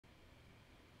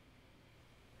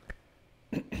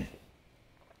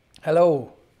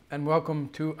Hello, and welcome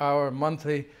to our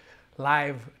monthly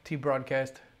live tea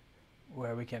broadcast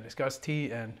where we can discuss tea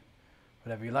and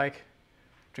whatever you like,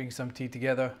 drink some tea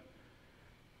together.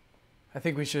 I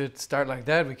think we should start like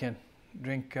that. We can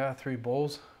drink 3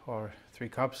 bowls or 3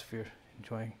 cups if you're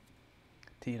enjoying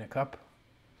tea in a cup.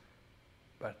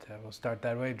 But we'll start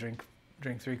that way. Drink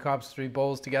 3 cups, 3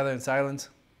 bowls together in silence.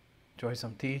 Enjoy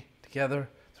some tea together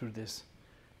through this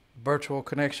virtual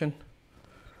connection.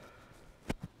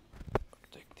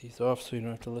 Take these off so you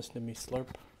don't have to listen to me slurp.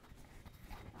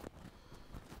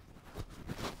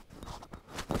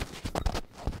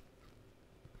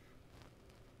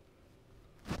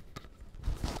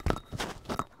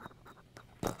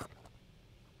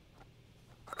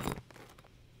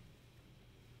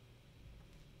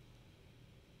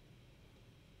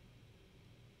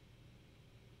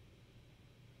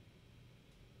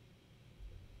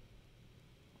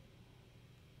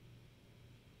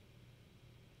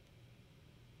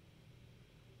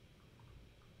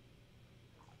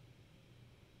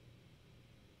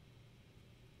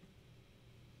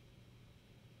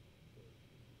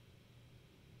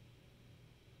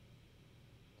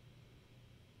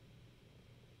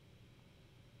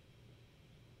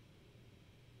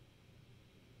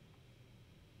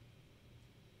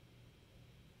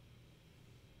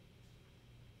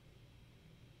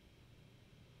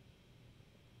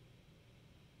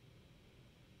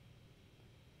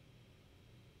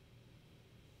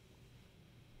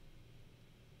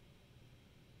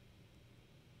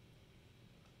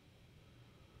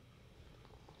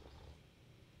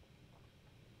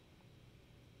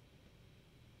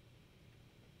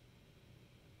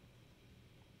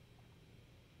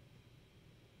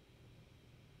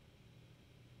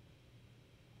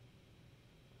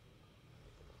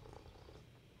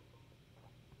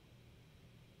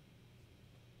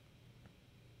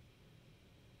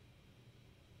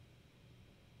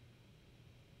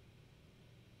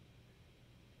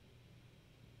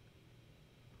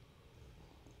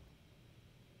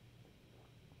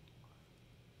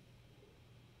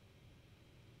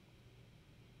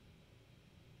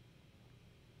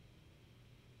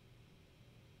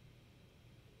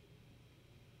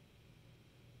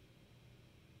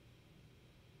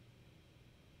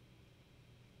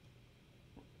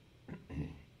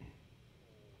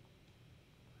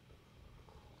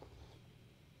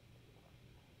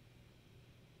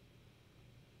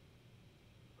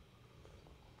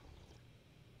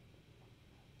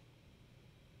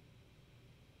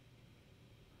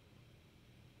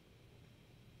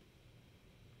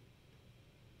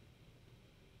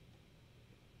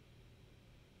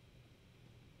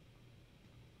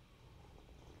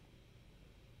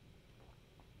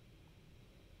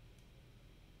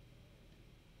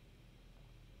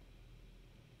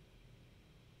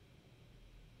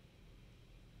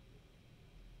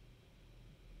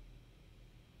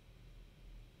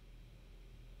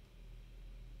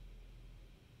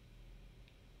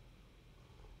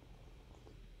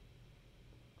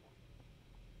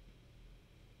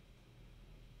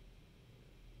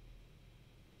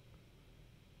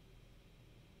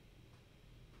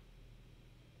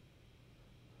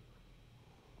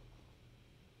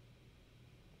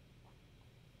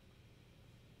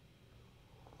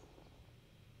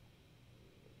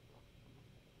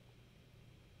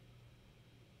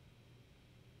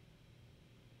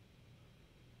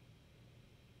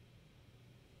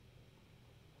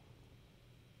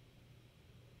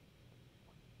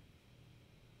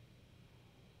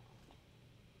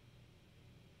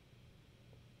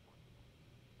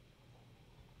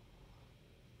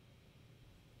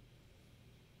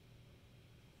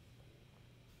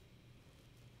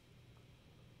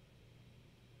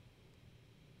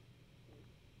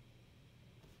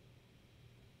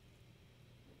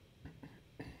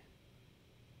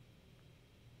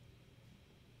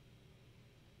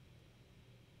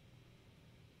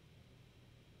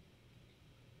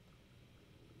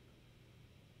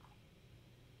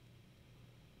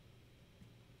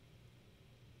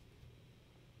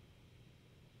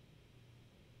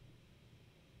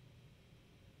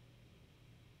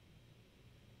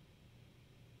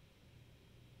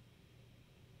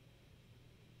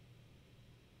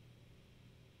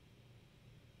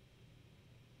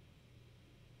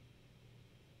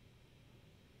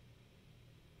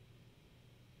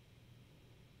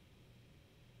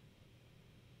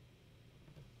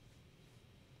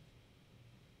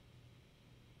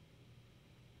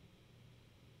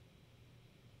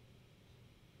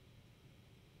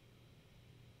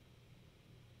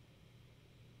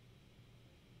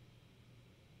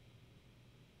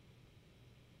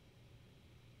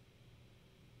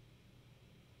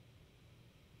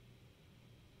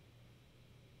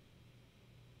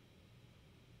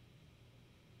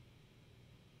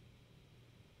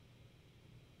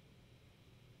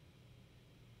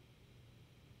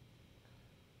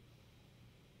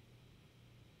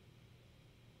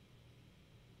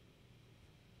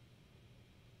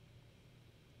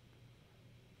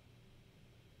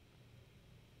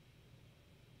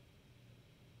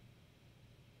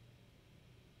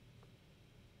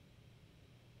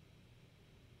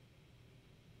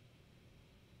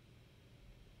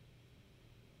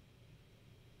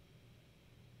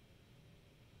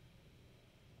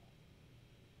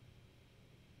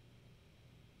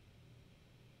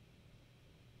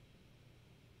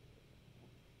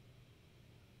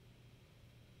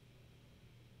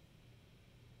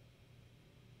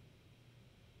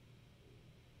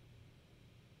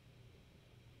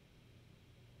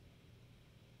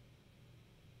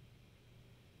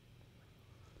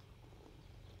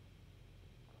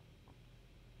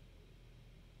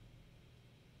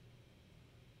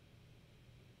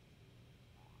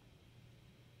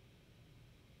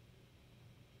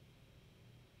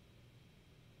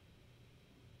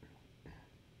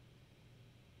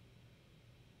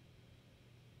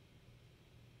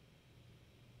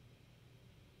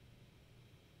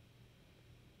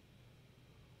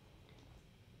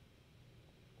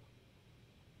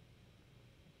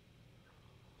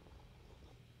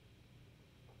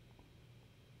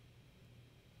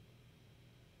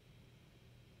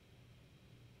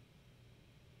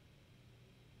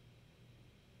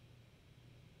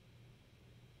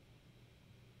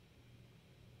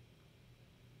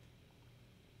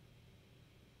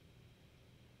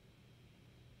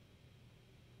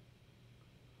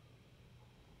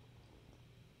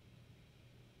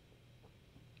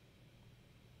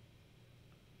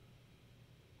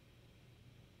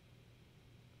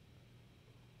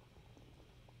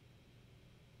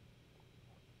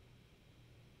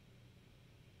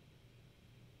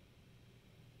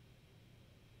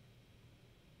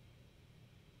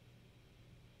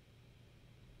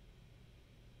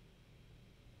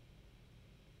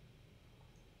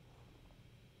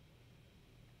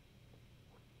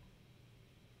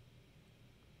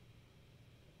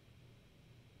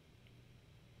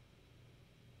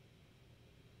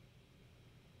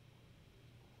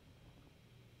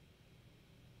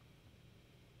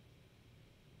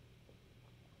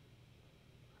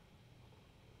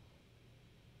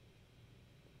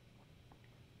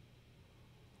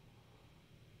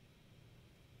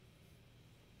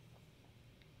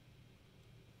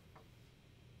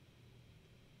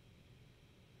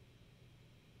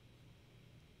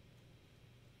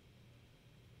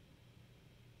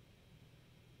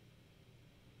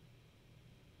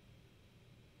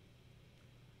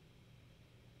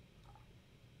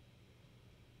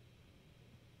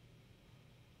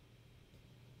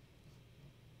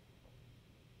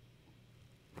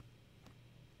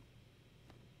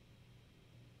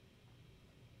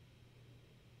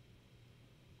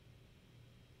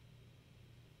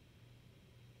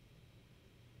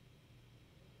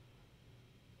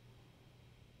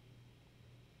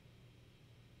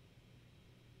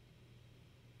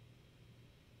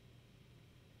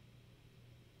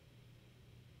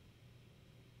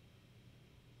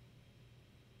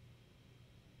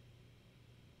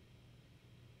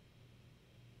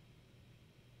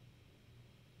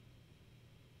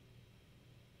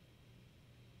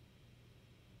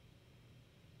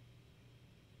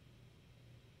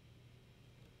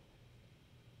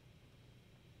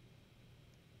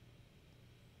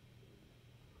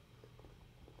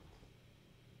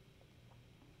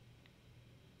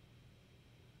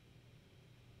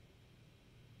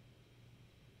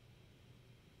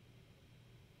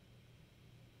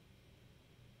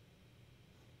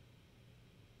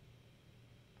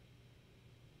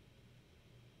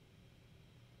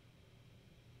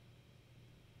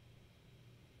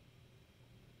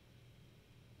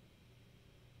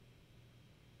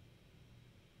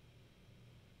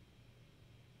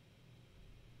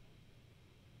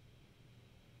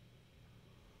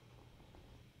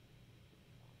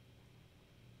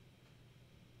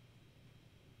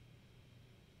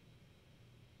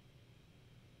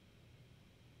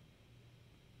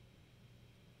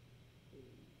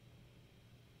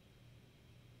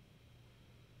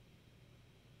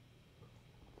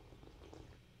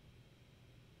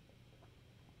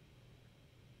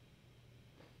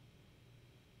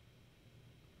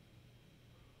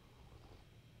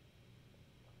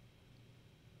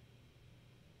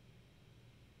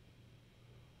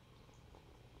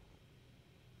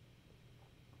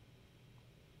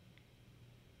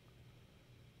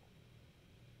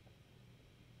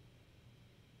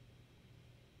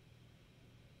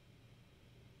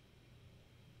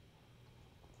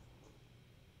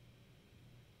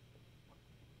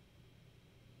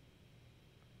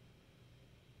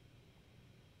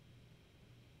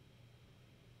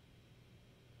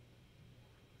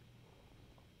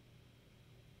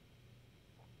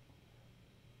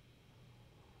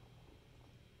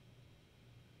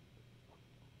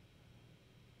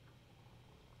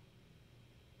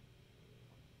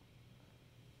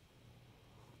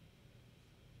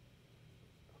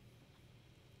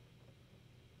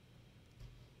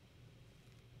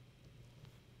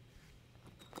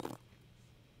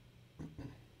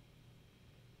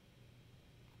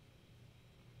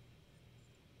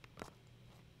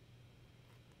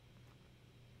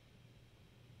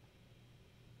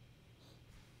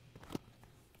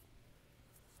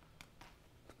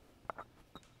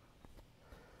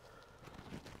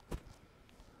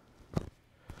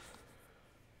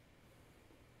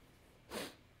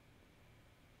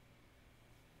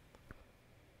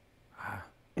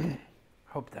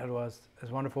 Hope that was as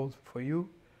wonderful for you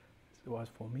as it was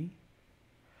for me.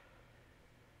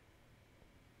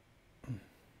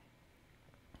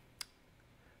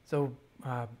 So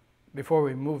before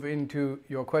we move into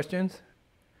your questions,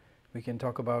 we can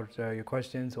talk about your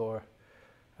questions or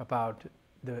about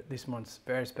this month's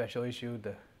very special issue,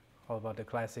 all about the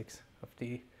classics of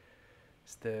tea.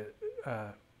 It's the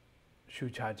Shu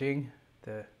Cha Jing,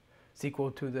 the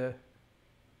sequel to the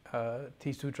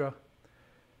Tea Sutra.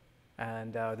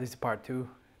 And this is part 2.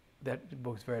 That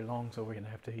book's very long, so we're going to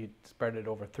have to spread it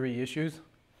over 3 issues.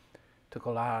 Took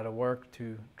a lot of work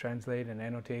to translate and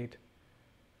annotate.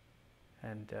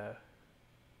 And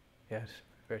yes,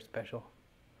 very special.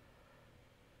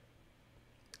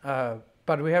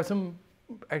 But we have some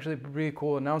actually really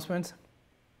cool announcements.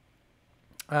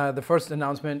 The first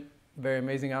announcement, very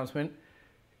amazing announcement,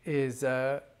 is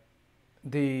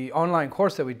the online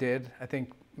course that we did. I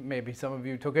think maybe some of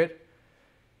you took it.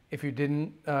 If you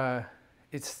didn't,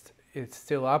 it's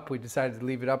still up. We decided to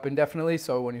leave it up indefinitely,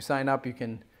 so when you sign up, you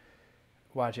can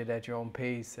watch it at your own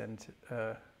pace and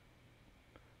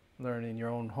learn in your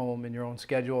own home, in your own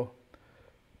schedule.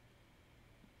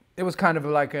 It was kind of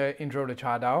like an intro to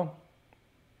Cha Dao.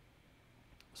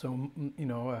 So, you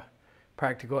know, a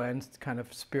practical and kind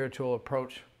of spiritual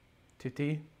approach to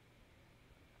tea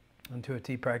and to a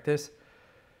tea practice.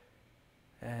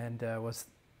 And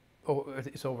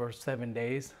it's over 7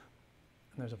 days.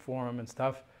 And there's a forum and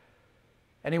stuff.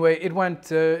 Anyway, it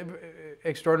went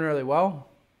extraordinarily well.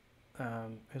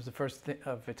 It was the first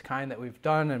of its kind that we've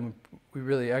done, and we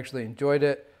really actually enjoyed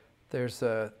it. There's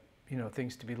you know,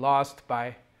 things to be lost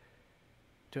by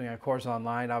doing a course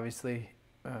online. Obviously,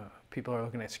 people are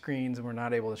looking at screens and we're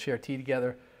not able to share tea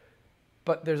together.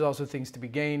 But there's also things to be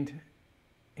gained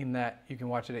in that you can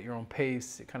watch it at your own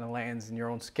pace. It kind of lands in your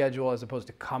own schedule as opposed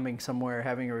to coming somewhere,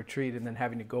 having a retreat, and then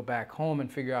having to go back home and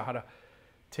figure out how to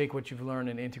take what you've learned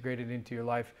and integrate it into your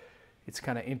life. It's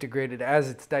kind of integrated as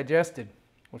it's digested,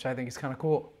 which I think is kind of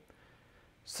cool.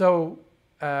 So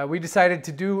we decided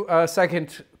to do a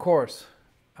second course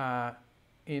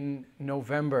in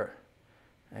November,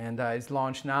 and it's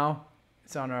launched now.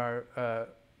 It's on our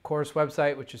course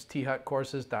website, which is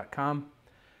teahutcourses.com.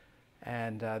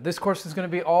 And this course is going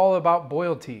to be all about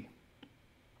boiled tea,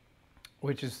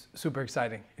 which is super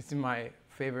exciting. It's my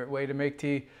favorite way to make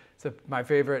tea. It's my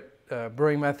favorite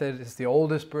brewing method. It's the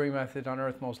oldest brewing method on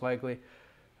earth, most likely.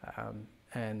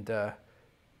 It's a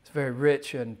very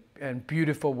rich and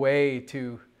beautiful way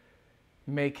to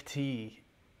make tea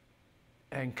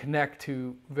and connect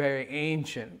to very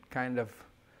ancient kind of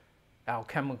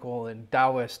alchemical and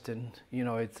Taoist, and you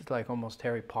know, it's like almost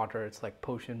Harry Potter. It's like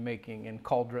potion making and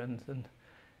cauldrons, and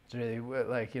it's really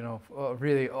like, you know, a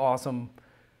really awesome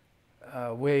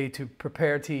way to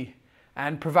prepare tea,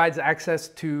 and provides access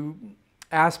to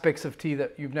aspects of tea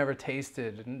that you've never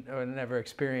tasted or never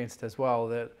experienced as well,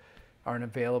 that aren't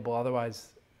available otherwise,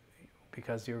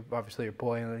 because you're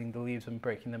boiling the leaves and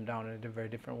breaking them down in a very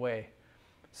different way.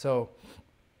 So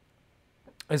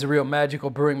it's a real magical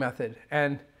brewing method.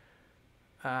 And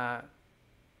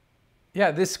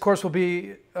yeah, this course will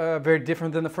be very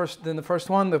different than the first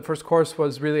one. The first course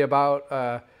was really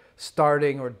about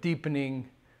starting or deepening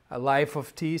a life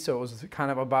of tea. So it was kind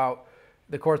of about,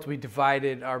 the course we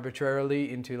divided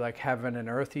arbitrarily into like heaven and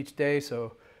earth each day.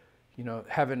 So, you know,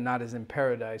 heaven not as in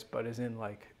paradise, but as in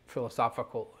like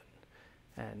philosophical,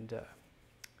 and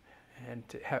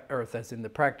earth as in the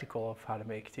practical of how to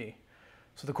make tea.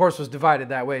 So the course was divided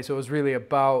that way. So it was really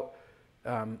about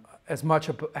as much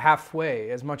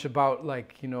about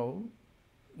like, you know,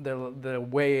 the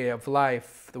way of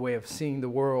life, the way of seeing the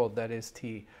world that is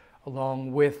tea,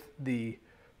 along with the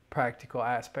practical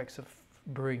aspects of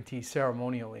brewing tea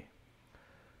ceremonially.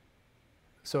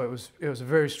 So it was a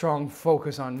very strong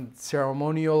focus on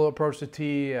ceremonial approach to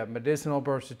tea, medicinal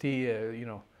approach to tea, you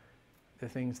know, the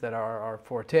things that are our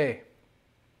forte.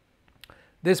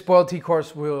 This boiled tea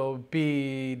course will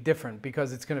be different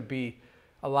because it's going to be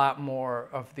a lot more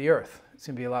of the earth. It's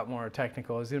going to be a lot more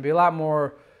technical. It's going to be a lot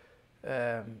more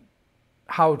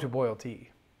how to boil tea.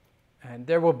 And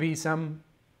there will be some,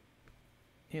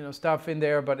 you know, stuff in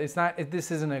there, but it's not,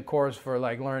 this isn't a course for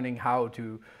like learning how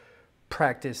to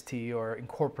practice tea or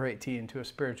incorporate tea into a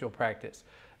spiritual practice.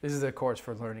 This is a course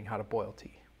for learning how to boil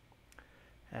tea.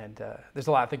 And there's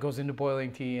a lot that goes into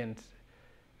boiling tea, and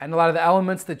a lot of the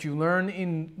elements that you learn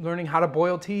in learning how to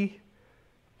boil tea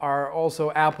are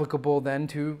also applicable then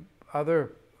to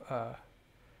other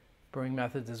brewing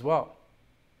methods as well.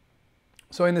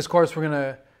 So in this course, we're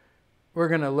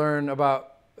gonna learn about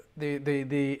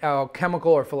the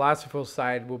alchemical or philosophical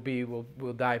side.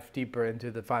 We'll dive deeper into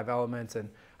the 5 elements and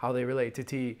how they relate to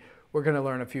tea. we're going to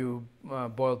learn a few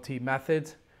boiled tea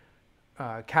methods,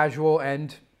 casual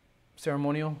and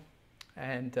ceremonial,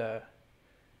 and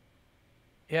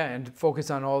yeah, and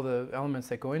focus on all the elements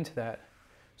that go into that.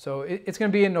 So it's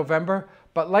going to be in November,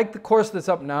 but like the course that's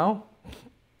up now,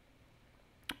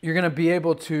 you're going to be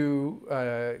able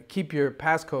to keep your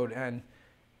passcode and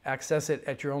access it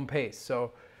at your own pace.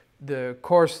 So the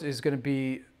course is going to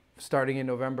be starting in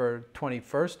November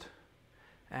 21st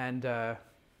and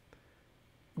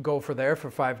go for there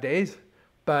for 5 days,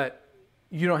 but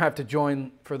you don't have to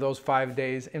join for those 5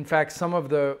 days. In fact, some of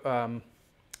the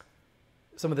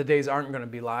days aren't going to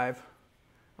be live.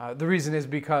 The reason is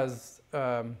because we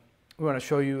want to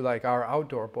show you like our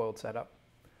outdoor boiled setup,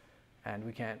 and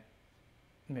we can't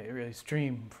really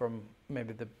stream from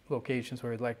maybe the locations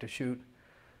where we'd like to shoot.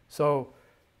 So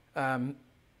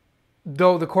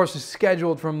though the course is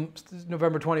scheduled from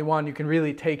November 21, you can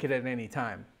really take it at any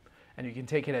time, and you can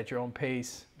take it at your own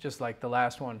pace, just like the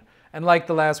last one. And like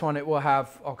the last one, it will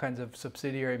have all kinds of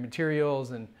subsidiary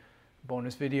materials and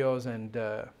bonus videos and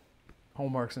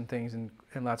homeworks and things, and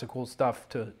lots of cool stuff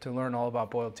to learn all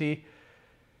about boiled tea.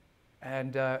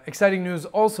 And exciting news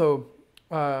also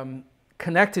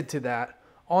connected to that.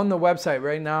 On the website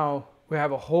right now, we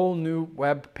have a whole new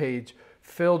web page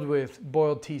filled with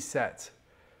boiled tea sets,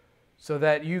 so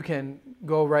that you can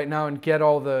go right now and get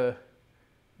all the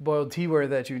boiled teaware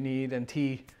that you need and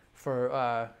tea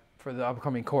for the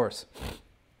upcoming course.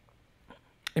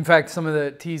 In fact, some of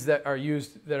the teas that are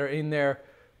used, that are in there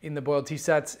in the boiled tea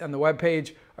sets on the web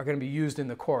page, are going to be used in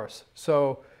the course.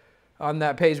 So on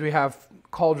that page we have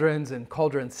cauldrons and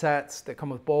cauldron sets that come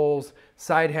with bowls,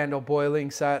 side handle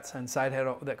boiling sets and side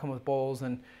handle that come with bowls,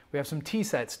 and we have some tea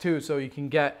sets too, so you can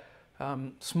get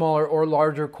smaller or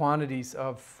larger quantities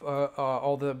of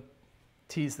all the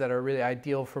teas that are really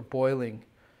ideal for boiling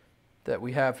that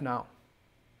we have now,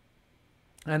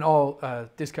 and all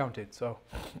discounted. So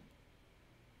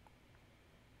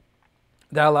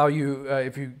that allow you,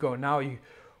 if you go now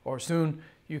or soon,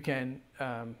 you can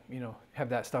have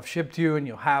that stuff shipped to you, and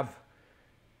you'll have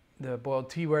the boiled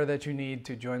teaware that you need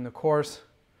to join the course.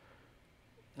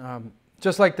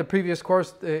 Just like the previous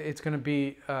course, it's going to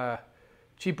be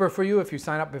cheaper for you if you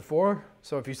sign up before.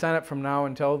 So if you sign up from now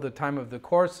until the time of the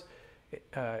course,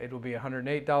 it will be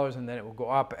 $108, and then it will go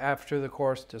up after the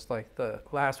course, just like the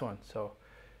last one. So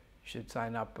you should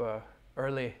sign up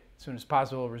early, as soon as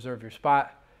possible, reserve your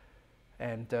spot,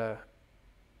 and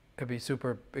it'd be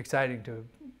super exciting to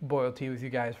boil tea with you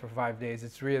guys for 5 days.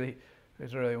 It's really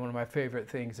one of my favorite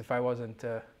things. If I wasn't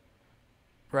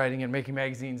writing and making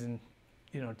magazines and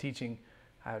teaching,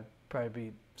 I'd probably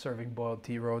be serving boiled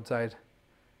tea roadside.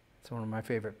 It's one of my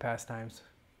favorite pastimes.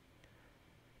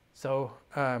 So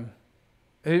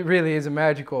it really is a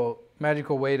magical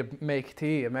way to make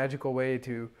tea, a magical way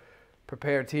to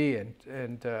prepare tea,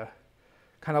 and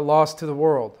kind of lost to the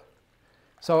world.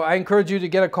 So I encourage you to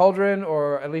get a cauldron,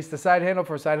 or at least a side handle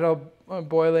for side handle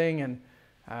boiling,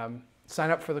 and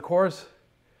sign up for the course.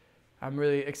 I'm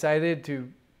really excited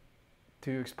to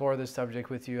explore this subject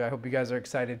with you. I hope you guys are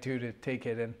excited too to take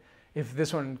it. And if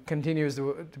this one continues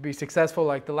to be successful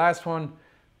like the last one,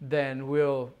 then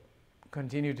we'll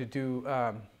continue to do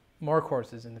more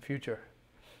courses in the future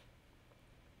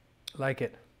like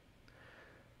it.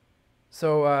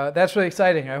 So that's really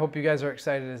exciting. I hope you guys are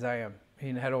excited as I am. You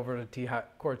can head over to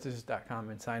teacourses.com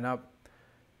and sign up.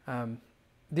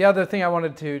 The other thing I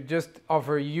wanted to just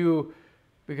offer you,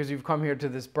 because you've come here to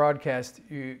this broadcast,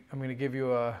 I'm going to give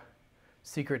you a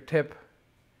secret tip,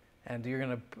 and you're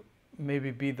going to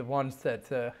maybe be the ones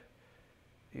that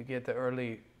you get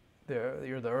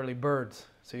you're the early birds,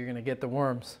 so you're going to get the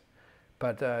worms.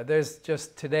 But there's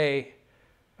just today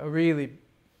a really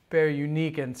very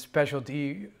unique and special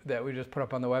tea that we just put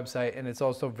up on the website, and it's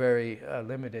also very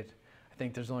limited. I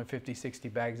think there's only 50, 60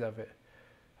 bags of it,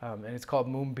 and it's called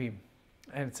Moonbeam,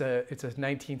 and it's a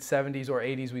 1970s or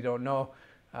 80s, we don't know,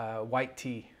 white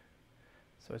tea.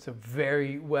 So it's a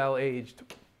very well-aged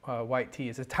white tea.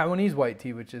 It's a Taiwanese white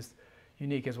tea, which is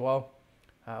unique as well.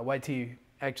 White tea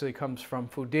actually comes from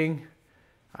Fuding.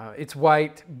 It's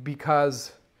white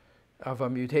because of a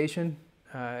mutation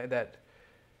that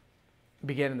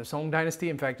began in the Song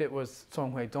dynasty. In fact, it was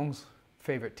Song Huizong's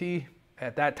favorite tea.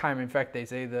 At that time, in fact, they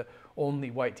say the only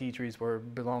white tea trees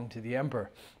belonged to the emperor.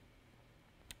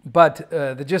 But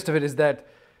the gist of it is that,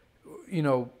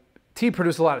 tea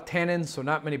produces a lot of tannins, so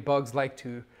not many bugs like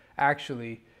to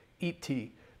actually eat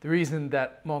tea. The reason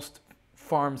that most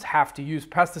farms have to use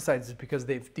pesticides is because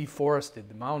they've deforested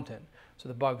the mountain, so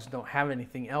the bugs don't have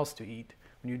anything else to eat.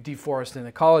 When you deforest an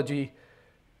ecology,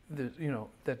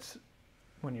 that's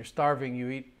when you're starving, you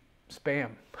eat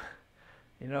spam.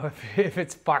 You know, if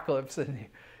it's apocalypse and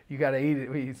you got to eat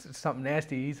it, eat something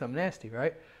nasty, eat something nasty,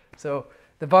 right? So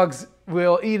the bugs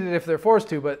will eat it if they're forced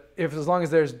to, but as long as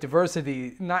there's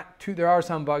diversity, there are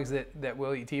some bugs that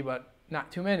will eat tea, but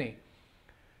not too many.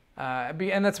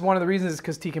 And that's one of the reasons, is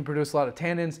because tea can produce a lot of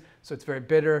tannins, so it's very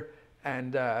bitter,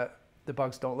 and the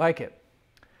bugs don't like it.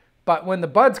 But when the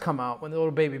buds come out, when the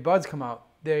little baby buds come out,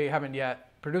 they haven't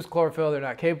yet produced chlorophyll. They're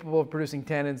not capable of producing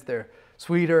tannins. They're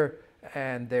sweeter,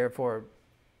 and therefore,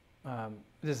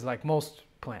 this is like most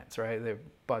plants, right? The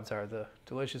buds are the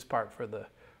delicious part for the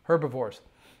herbivores.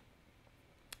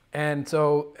 And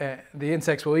so the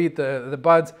insects will eat the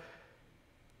buds,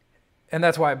 and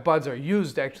that's why buds are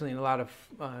used actually in a lot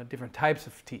of different types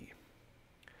of tea.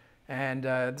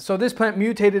 And so this plant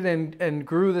mutated and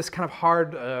grew this kind of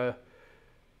hard,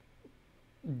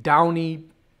 downy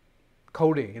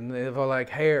coating, and they have like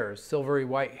hairs, silvery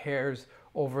white hairs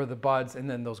over the buds, and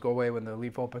then those go away when the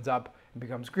leaf opens up and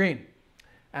becomes green.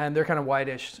 And they're kind of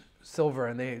whitish silver,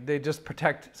 and they just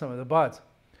protect some of the buds.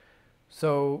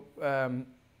 So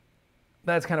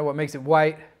that's kind of what makes it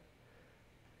white.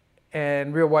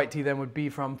 And real white tea then would be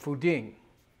from Fuding.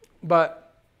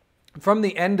 But from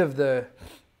the end of the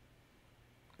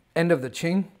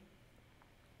Qing,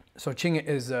 so Qing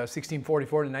is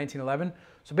 1644 to 1911,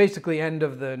 so basically end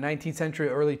of the 19th century,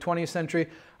 early 20th century,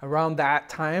 around that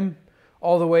time,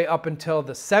 all the way up until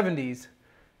the 70s,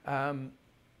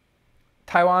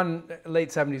 Taiwan, late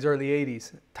 70s, early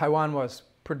 80s, Taiwan was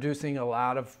producing a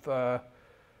lot of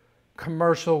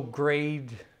commercial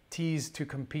grade teas to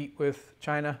compete with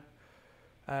China.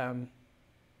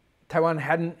 Taiwan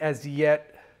hadn't as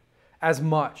yet as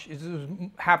much. It was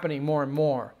happening more and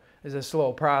more. It's a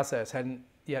slow process. Hadn't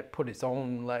yet put its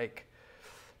own like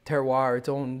terroir, its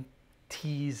own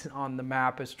teas on the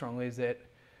map as strongly as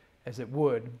it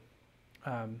would.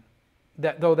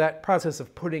 Though that process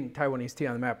of putting Taiwanese tea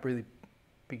on the map really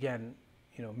began,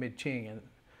 mid-Qing, and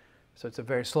so it's a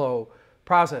very slow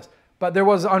process. But there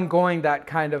was ongoing that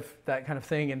kind of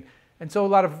thing, and so a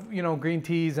lot of green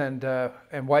teas and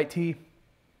white tea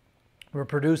were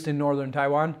produced in northern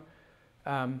Taiwan.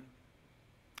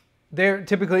 There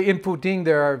typically in Fuding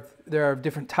there are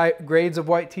different grades of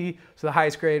white tea. So the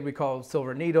highest grade we call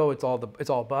silver needle. It's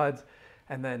all buds,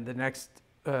 and then the next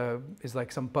is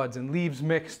like some buds and leaves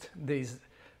mixed. These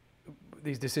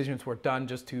decisions were done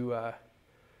just to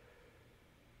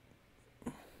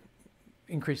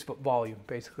increase volume,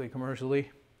 basically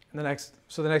commercially. And the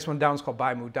next one down is called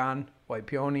Bai Mudan, white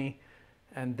peony,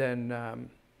 and then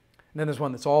there's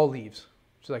one that's all leaves.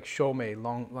 It's like Shomei,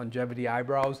 longevity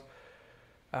eyebrows.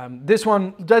 This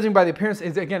one, judging by the appearance,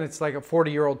 it's like a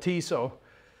 40-year-old tea, so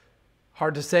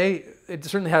hard to say. It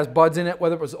certainly has buds in it.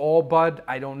 Whether it was all bud,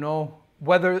 I don't know.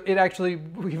 Whether it actually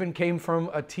even came from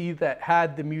a tea that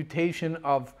had the mutation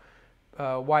of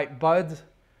white buds,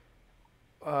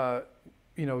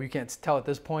 you can't tell at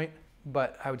this point,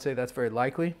 but I would say that's very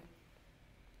likely.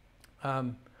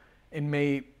 It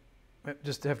may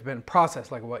just have been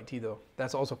processed like a white tea, though.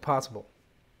 That's also possible,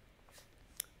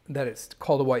 that it's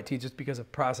called a white tea just because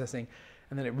of processing,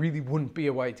 and then it really wouldn't be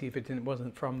a white tea if it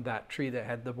wasn't from that tree that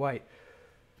had the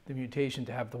mutation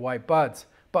to have the white buds.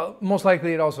 But most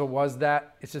likely it also was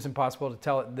that. It's just impossible to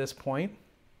tell at this point.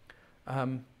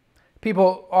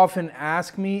 People often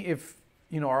ask me if,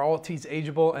 are all teas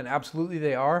ageable? And absolutely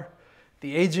they are.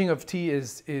 The aging of tea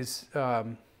is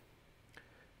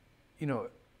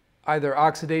either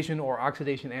oxidation or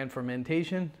oxidation and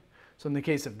fermentation. So in the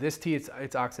case of this tea,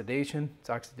 it's oxidation.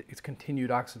 It's continued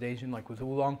oxidation, like with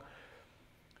oolong.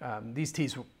 These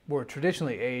teas were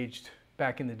traditionally aged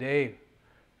back in the day.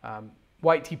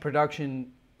 White tea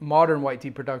production, modern white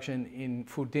tea production in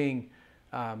Fuding,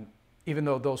 even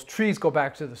though those trees go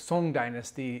back to the Song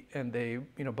dynasty and they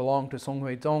belong to Song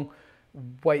Huizong,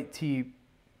 white tea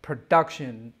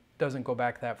production doesn't go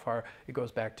back that far. It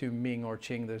goes back to Ming or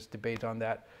Qing. There's debate on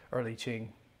that, early Qing,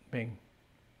 Ming.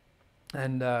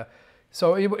 And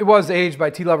so it was aged by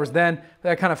tea lovers then.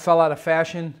 That kind of fell out of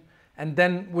fashion. And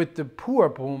then with the puerh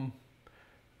boom,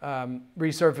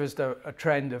 resurfaced a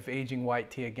trend of aging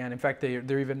white tea again. In fact,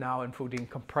 they're even now in Fuding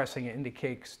compressing it into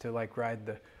cakes to like ride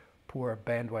the puerh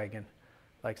bandwagon,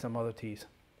 like some other teas.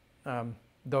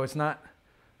 Though it's not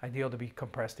ideal to be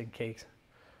compressed in cakes.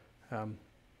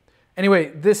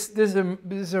 Anyway, this is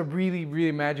a really,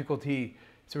 really magical tea.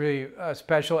 It's a really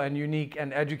special and unique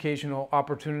and educational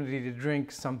opportunity to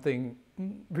drink something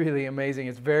really amazing.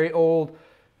 It's very old,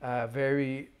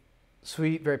 very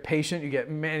sweet, very patient. You get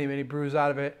many, many brews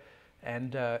out of it,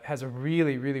 and has a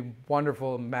really, really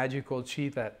wonderful, magical chi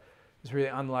that is really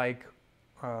unlike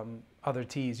other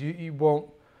teas. You won't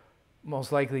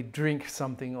most likely drink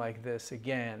something like this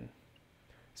again.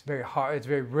 It's very hard. It's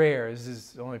very rare. This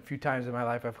is only a few times in my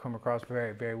life I've come across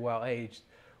very, very well aged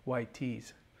white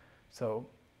teas. So,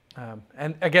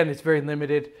 and again, it's very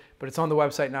limited, but it's on the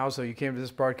website now. So you came to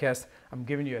this broadcast. I'm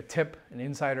giving you a tip, an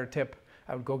insider tip.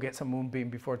 I would go get some Moonbeam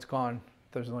before it's gone.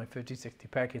 There's only 50, 60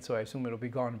 packets, so I assume it'll be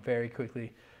gone very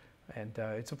quickly. And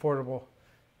it's affordable,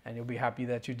 and you'll be happy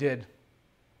that you did.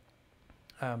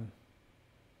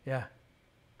 Yeah.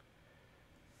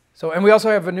 So, and we also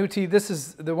have a new tea. This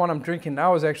is the one I'm drinking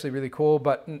now. Is actually really cool,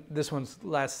 but this one's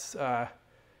less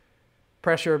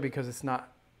pressure because it's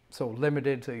not so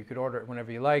limited, so you could order it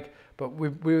whenever you like. But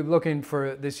we're looking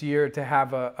for this year to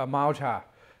have a puerh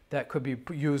that could be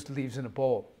used leaves in a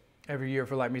bowl. Every year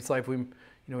for Light Meets Life, we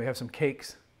have some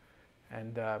cakes,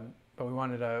 and but we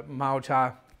wanted a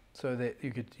puerh so that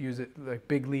you could use it like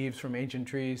big leaves from ancient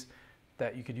trees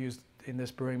that you could use in this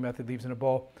brewing method, leaves in a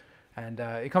bowl. And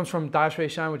it comes from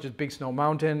Dashui-shan, which is Big Snow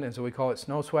Mountain, and so we call it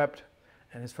Snowswept,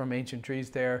 and it's from ancient trees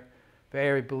there.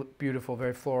 Very beautiful,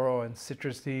 very floral and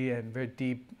citrusy, and very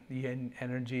deep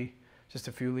energy. Just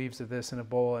a few leaves of this in a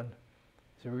bowl, and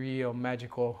it's a real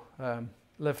magical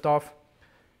lift off.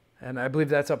 And I believe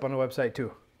that's up on the website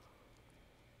too.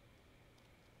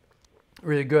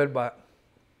 Really good, but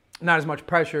not as much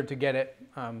pressure to get it.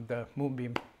 The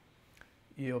Moonbeam,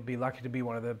 you'll be lucky to be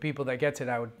one of the people that gets it.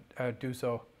 I would do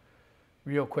so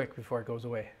real quick before it goes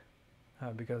away,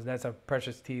 because that's a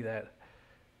precious tea that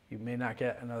you may not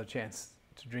get another chance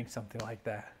to drink something like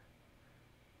that.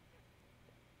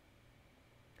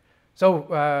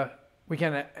 So we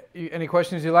can, any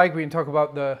questions you like, we can talk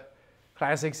about the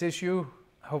classics issue.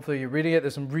 Hopefully you're reading it.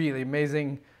 There's some really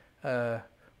amazing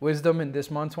wisdom in this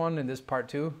month's one, in this part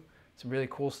 2. Some really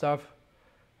cool stuff.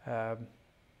 Or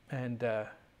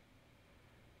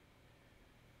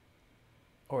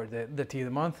the tea of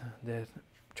the month, the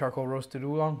charcoal roasted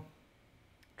oolong,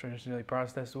 traditionally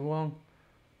processed oolong,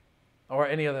 or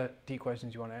any other tea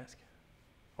questions you want to ask,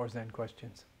 or Zen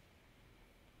questions.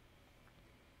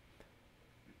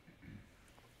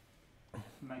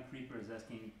 Mike Creeper is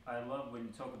asking, I love when you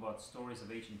talk about stories of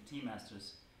ancient tea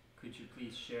masters. Could you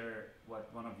please share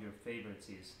what one of your favorites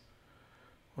is?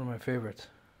 One of my favorites.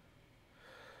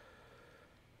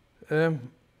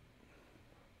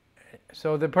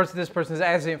 So this person is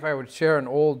asking if I would share an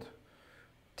old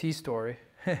tea story.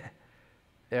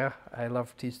 Yeah, I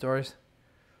love tea stories.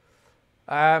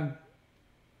 I'm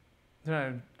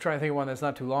trying to think of one that's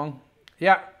not too long.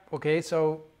 Yeah, okay,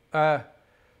 so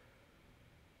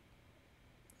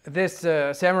this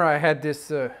samurai had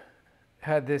this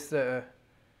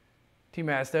tea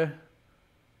master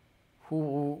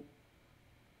who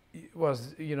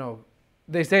was,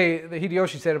 they say, the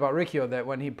Hideyoshi said about Rikyo that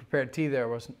when he prepared tea there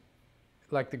was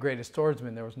like the greatest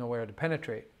swordsman, there was nowhere to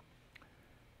penetrate.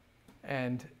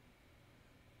 And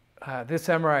this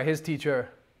samurai, his teacher,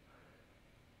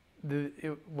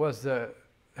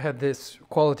 had this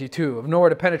quality too of nowhere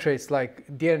to penetrate. It's like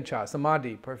diencha,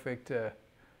 samadhi, perfect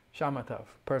shamatha,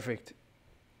 perfect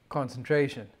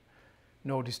concentration,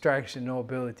 no distraction, no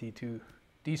ability to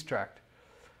distract.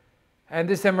 And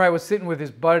this samurai was sitting with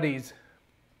his buddies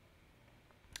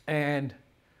and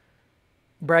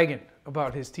bragging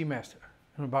about his tea master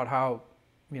and about how,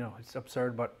 it's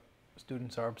absurd, but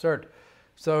students are absurd.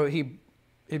 So he'd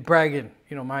bragging,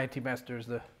 my tea master is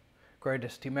the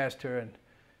greatest tea master, and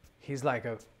he's like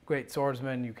a great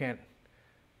swordsman. You can't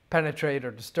penetrate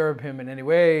or disturb him in any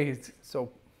way.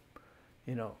 So,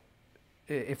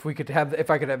 if I could have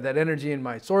that energy in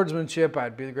my swordsmanship,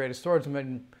 I'd be the greatest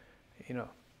swordsman.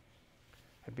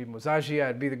 I'd be Musashi.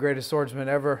 I'd be the greatest swordsman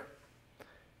ever.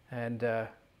 And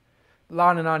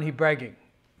on and on, he bragging.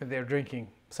 They're drinking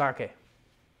sake,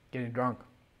 getting drunk.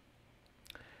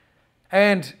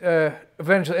 And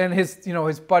eventually, and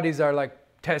his buddies are like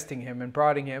testing him and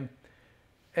prodding him.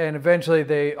 And eventually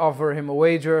they offer him a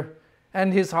wager.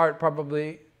 And his heart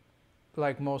probably,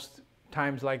 like most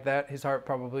times like that, his heart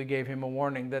probably gave him a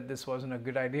warning that this wasn't a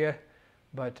good idea.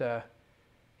 But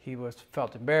he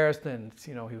felt embarrassed, and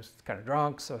he was kind of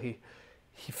drunk. So he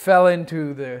fell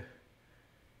into the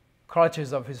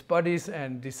clutches of his buddies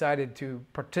and decided to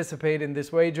participate in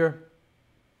this wager.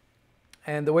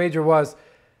 And the wager was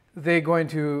they're going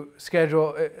to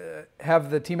have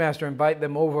the tea master invite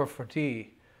them over for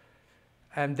tea.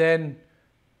 And then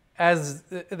as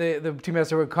the tea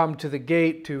master would come to the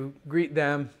gate to greet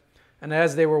them, and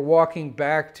as they were walking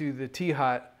back to the tea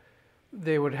hut,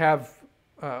 they would have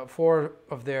 4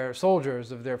 of their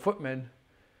soldiers, of their footmen,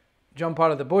 jump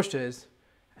out of the bushes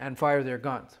and fire their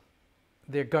guns.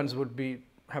 Their guns would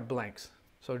have blanks,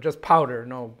 so just powder,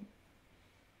 no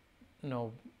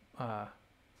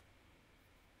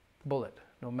bullet,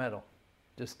 no metal,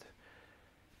 just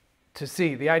to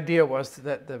see. The idea was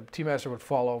that the tea master would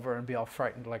fall over and be all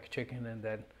frightened like a chicken, and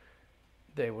then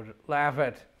they would laugh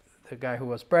at the guy who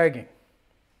was bragging.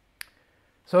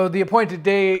 So the appointed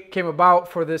day came about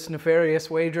for this nefarious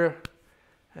wager,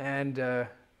 and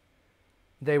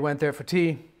they went there for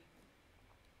tea,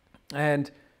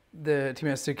 and the tea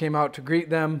master came out to greet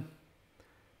them,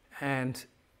 and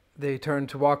they turned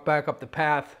to walk back up the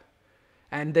path,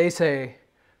 and they say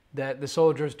that the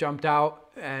soldiers jumped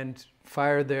out and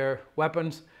fired their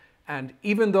weapons, and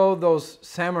even though those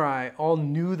samurai all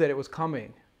knew that it was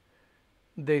coming,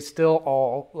 they still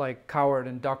all like cowered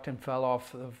and ducked and fell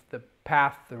off of the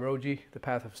path, the roji, the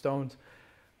path of stones,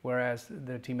 whereas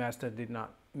the tea master did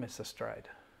not miss a stride.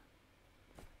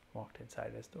 Walked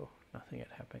inside as though nothing had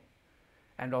happened,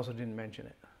 and also didn't mention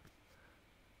it.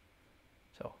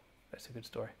 So that's a good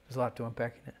story. There's a lot to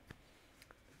unpack in it.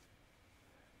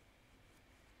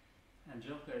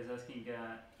 Angelica is asking,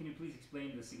 can you please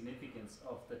explain the significance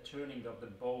of the turning of the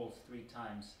bowls 3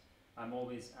 times? I'm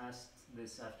always asked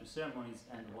this after ceremonies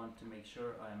and want to make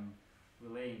sure I'm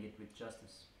relaying it with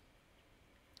justice.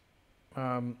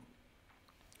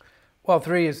 Well,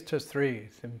 3 is just 3.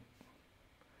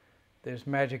 There's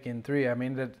magic in 3. I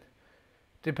mean, that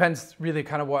depends really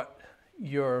kind of what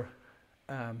your...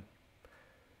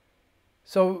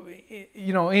 So,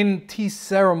 you know, in tea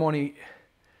ceremony,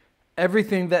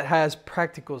 everything that has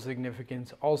practical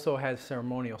significance also has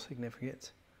ceremonial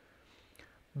significance.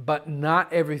 But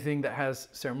not everything that has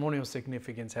ceremonial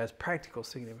significance has practical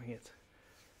significance,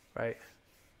 right?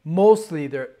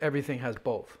 Mostly everything has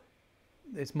both.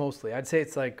 It's mostly, I'd say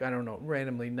it's like, I don't know,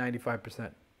 randomly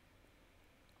 95%.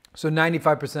 So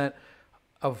 95%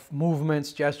 of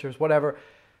movements, gestures, whatever,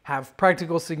 have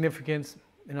practical significance.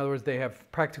 In other words, they have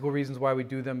practical reasons why we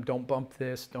do them. Don't bump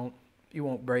this, you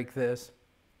won't break this,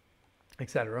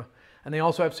 etc. And they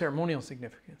also have ceremonial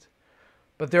significance.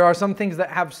 But there are some things that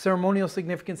have ceremonial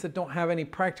significance that don't have any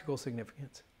practical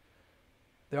significance.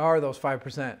 There are those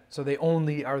 5%. So they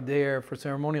only are there for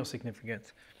ceremonial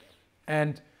significance.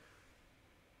 And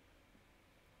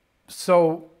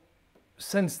so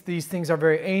since these things are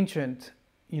very ancient,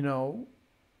 you know,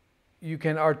 you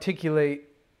can articulate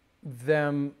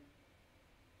them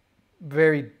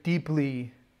very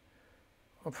deeply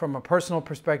from a personal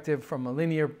perspective, from a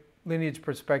lineage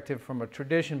perspective, from a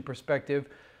tradition perspective.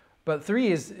 But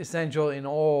 3 is essential in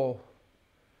all,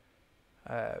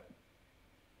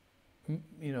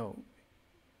 you know,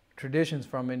 traditions,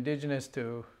 from indigenous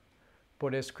to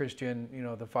Buddhist, Christian, you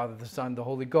know, the Father, the Son, the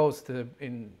Holy Ghost.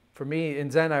 For me,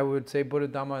 in Zen, I would say Buddha,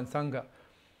 Dhamma, and Sangha.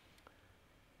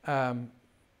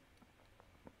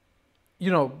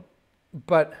 You know,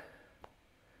 but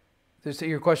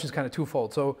your question is kind of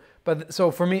twofold. So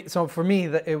for me,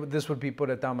 this would be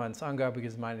Buddha, Dhamma, and Sangha,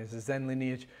 because mine is a Zen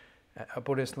lineage, a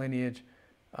Buddhist lineage.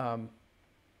 But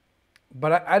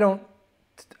I don't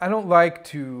like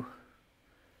to,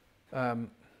 you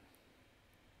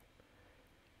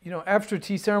know, after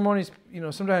tea ceremonies, you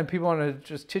know, sometimes people want to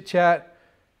just chit chat,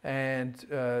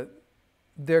 and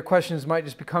their questions might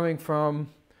just be coming from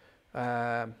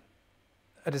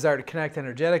a desire to connect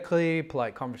energetically,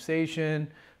 polite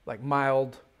conversation, like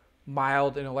mild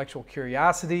intellectual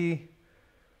curiosity,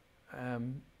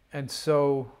 and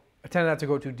so I tend not to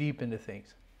go too deep into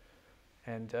things,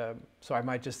 and so I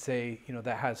might just say, you know,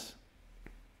 that has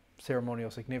ceremonial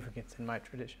significance in my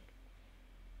tradition,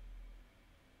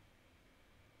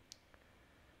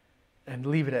 and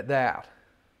leave it at that,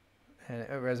 and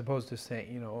as opposed to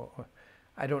saying, you know,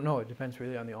 I don't know. It depends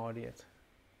really on the audience.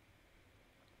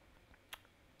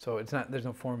 So there's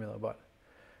no formula, but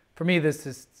for me, this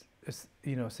is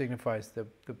you know, signifies the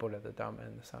Buddha, the Dhamma,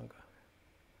 and the Sangha.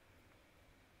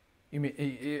 You mean,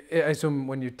 I assume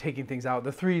when you're taking things out,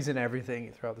 the 3s and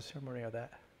everything throughout the ceremony are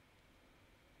that.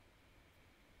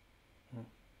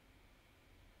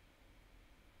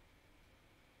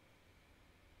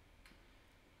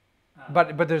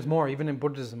 But there's more. Even in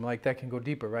Buddhism, like, that can go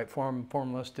deeper, right?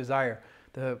 Formless desire,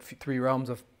 the 3 realms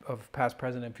of past,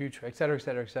 present, and future, etc.,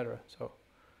 etc., etc. So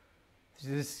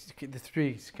the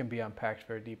 3s can be unpacked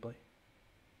very deeply.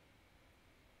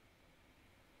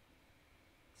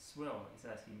 Swill is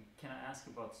asking, can I ask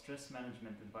about stress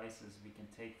management advices we can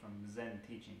take from Zen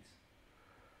teachings?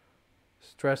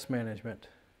 Stress management.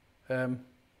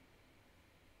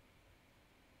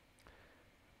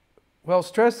 Well,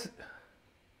 stress,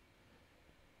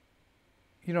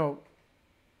 you know,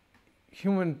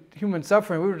 human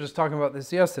suffering, we were just talking about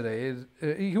this yesterday,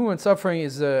 human suffering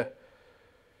is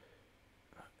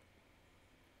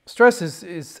stress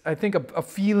is I think a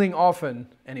feeling often,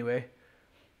 anyway.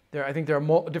 I think there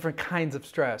are different kinds of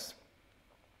stress.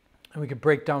 And we could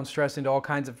break down stress into all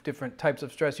kinds of different types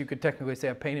of stress. You could technically say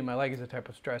a pain in my leg is a type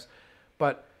of stress.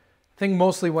 But I think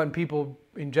mostly when people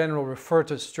in general refer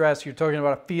to stress, you're talking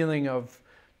about a feeling of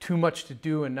too much to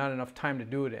do and not enough time to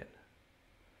do it in.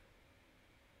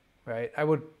 Right? I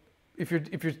would, if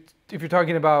you're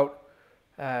talking about,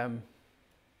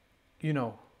 you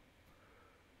know,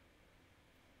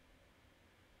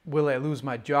 will I lose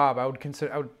my job? I would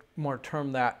more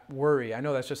term that worry. I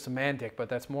know that's just semantic, but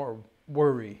that's more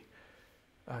worry.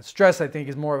 Stress, I think,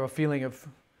 is more of a feeling of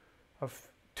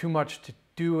too much to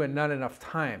do and not enough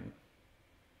time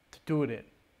to do it in,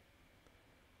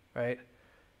 right?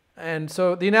 And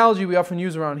so the analogy we often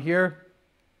use around here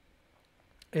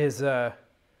is that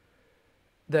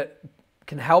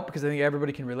can help, because I think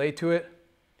everybody can relate to it,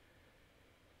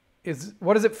 is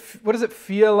what does it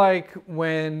feel like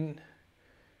when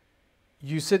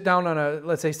you sit down on a,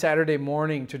 let's say, Saturday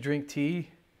morning to drink tea,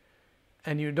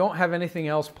 and you don't have anything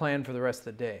else planned for the rest of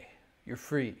the day. You're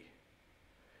free.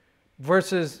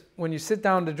 Versus when you sit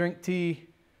down to drink tea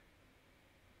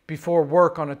before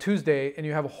work on a Tuesday and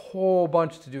you have a whole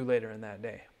bunch to do later in that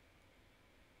day.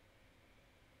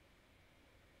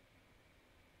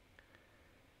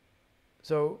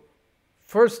 So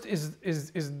first is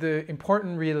the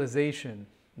important realization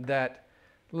that,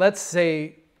 let's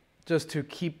say, just to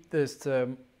keep this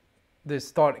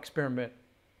thought experiment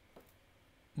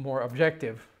more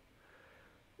objective,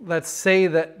 let's say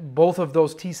that both of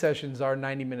those tea sessions are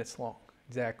 90 minutes long,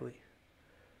 exactly.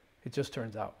 It just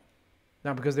turns out.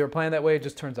 Not because they were planned that way, it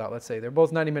just turns out. Let's say they're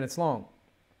both 90 minutes long.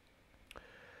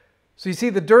 So you see,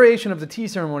 the duration of the tea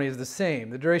ceremony is the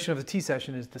same. The duration of the tea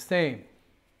session is the same.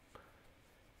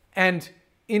 And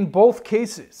in both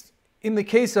cases, in the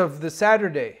case of the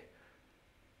Saturday,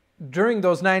 during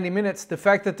those 90 minutes, the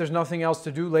fact that there's nothing else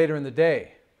to do later in the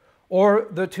day, or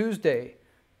the Tuesday,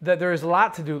 that there is a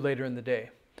lot to do later in the day.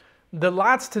 The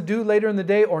lots to do later in the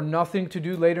day or nothing to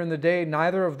do later in the day,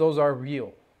 neither of those are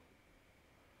real.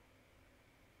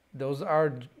 Those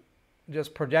are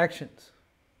just projections.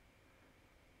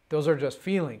 Those are just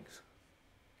feelings.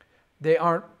 They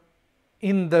aren't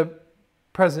in the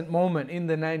present moment, in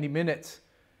the 90 minutes.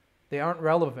 They aren't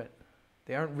relevant.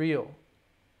 They aren't real.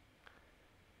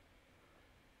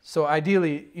 So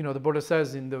ideally, the Buddha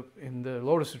says in the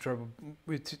Lotus Sutra,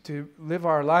 to live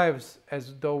our lives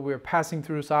as though we're passing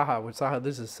through saha. With saha,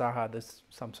 this is saha, this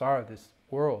samsara, this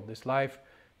world, this life,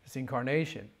 this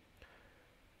incarnation.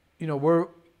 We're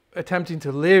attempting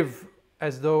to live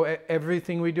as though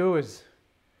everything we do is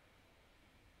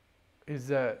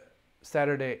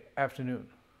Saturday afternoon,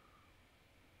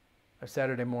 or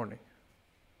Saturday morning.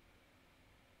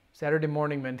 Saturday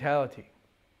morning mentality.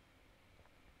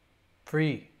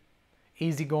 Free,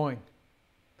 easygoing,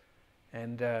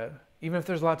 and even if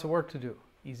there's lots of work to do,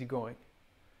 easygoing.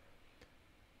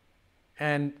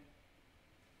 And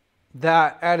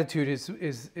that attitude is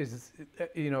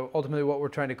ultimately what we're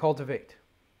trying to cultivate.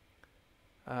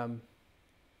 Thich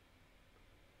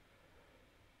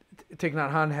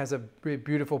Nhat Hanh has a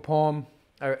beautiful poem.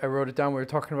 I wrote it down. We were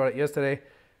talking about it yesterday.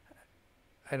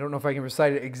 I don't know if I can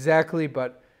recite it exactly,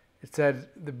 but it said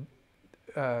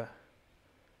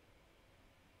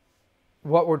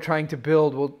what we're trying to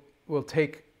build will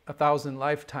take 1,000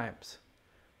 lifetimes.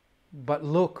 But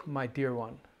look, my dear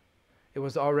one, it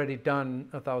was already done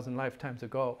 1,000 lifetimes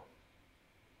ago.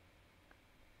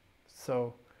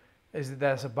 So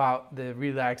that's about the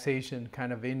relaxation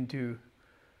kind of into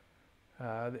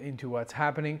what's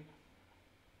happening.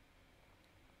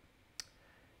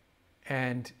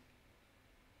 And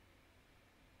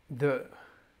the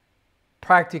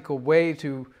practical way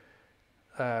to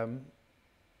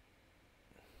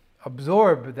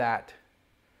absorb that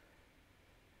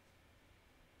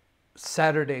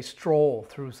Saturday stroll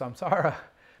through samsara.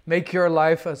 Make your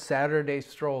life a Saturday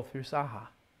stroll through saha.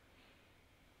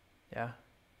 Yeah.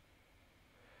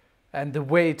 And the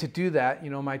way to do that,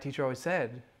 my teacher always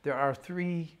said, there are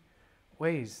 3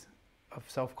 ways of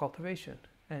self-cultivation.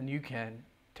 And you can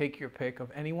take your pick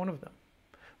of any one of them.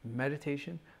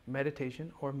 Meditation,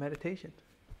 meditation, or meditation.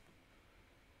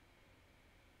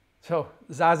 So,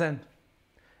 Zazen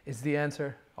is the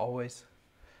answer, always.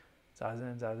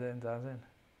 Zazen, Zazen, Zazen.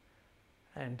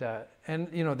 And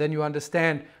then you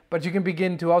understand, but you can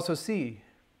begin to also see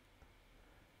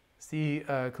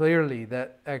clearly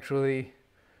that actually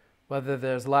whether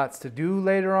there's lots to do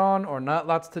later on or not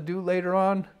lots to do later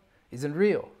on isn't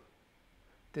real.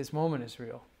 This moment is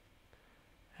real.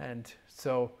 And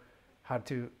so how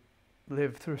to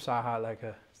live through saha like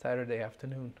a Saturday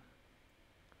afternoon.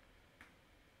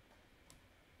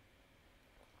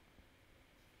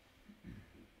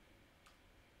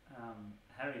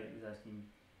 Harriet is asking,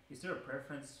 Is there a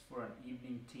preference for an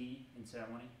evening tea in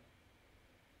ceremony?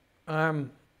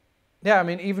 Yeah, I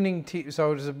mean evening tea.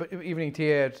 So evening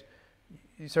tea.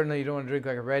 Certainly you don't want to drink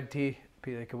like a red tea.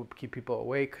 It could keep people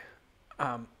awake.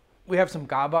 We have some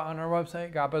GABA on our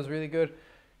website. GABA is really good.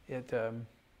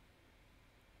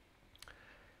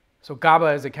 So GABA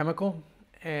is a chemical,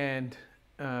 and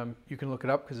you can look it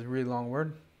up because it's a really long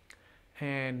word.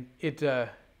 And it's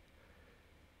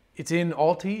in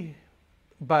all tea,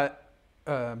 but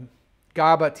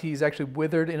GABA tea is actually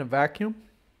withered in a vacuum.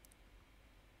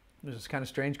 Which is kind of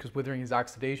strange because withering is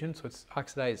oxidation, so it's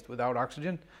oxidized without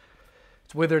oxygen.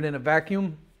 It's withered in a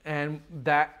vacuum, and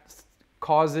that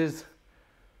causes,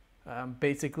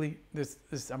 basically, this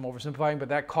I'm oversimplifying, but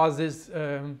that causes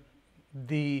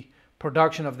the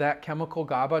production of that chemical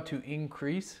GABA to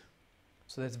increase.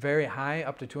 So that's very high,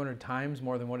 up to 200 times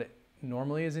more than what it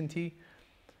normally is in tea.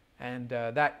 And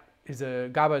GABA is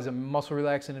a muscle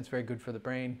relaxant. It's very good for the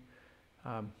brain,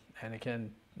 and it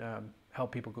can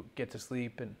help people get to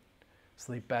sleep and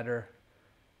sleep better.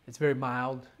 It's very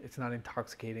mild. It's not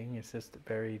intoxicating. It's just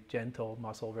very gentle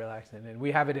muscle relaxant, and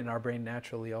we have it in our brain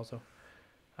naturally also.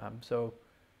 So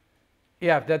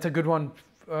yeah, that's a good one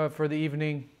for the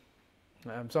evening.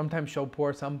 Sometimes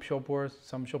puerh, some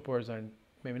puerhs are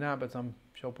maybe not, but some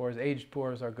puerhs, aged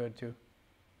puerhs are good too.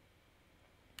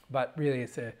 But really,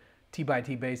 it's a tea by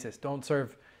tea basis. Don't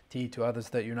serve tea to others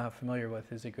that you're not familiar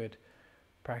with is a good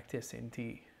practice in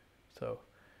tea. So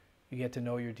you get to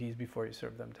know your teas before you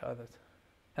serve them to others.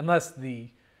 Unless the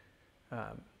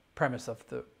premise of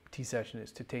the tea session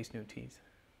is to taste new teas.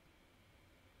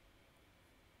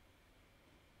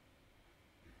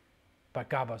 But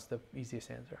GABA's the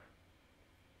easiest answer.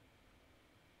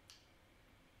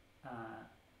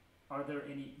 Are there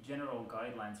any general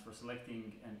guidelines for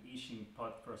selecting an Yixing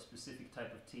pot for a specific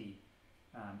type of tea,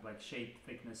 like shape,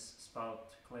 thickness,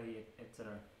 spout, clay,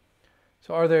 etc.?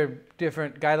 So are there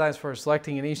different guidelines for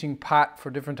selecting an Yixing pot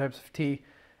for different types of tea?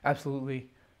 Absolutely.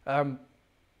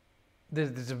 This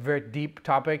is a very deep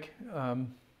topic.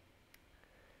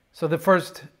 So the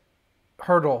first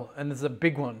hurdle, and this is a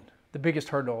big one, the biggest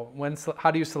hurdle,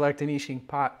 how do you select an Yixing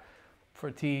pot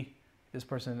for tea? This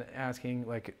person asking,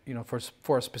 like,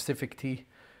 for a specific tea.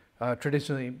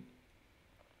 Traditionally,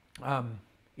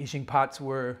 Yixing pots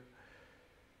were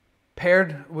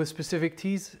paired with specific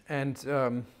teas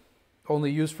and only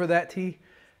used for that tea.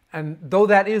 And though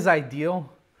that is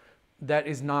ideal, that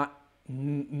is not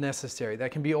necessary.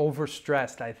 That can be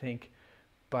overstressed, I think,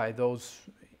 by those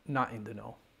not in the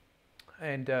know.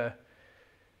 And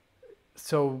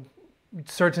so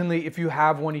certainly if you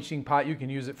have one Yixing pot, you can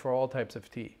use it for all types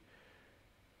of tea.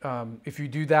 If you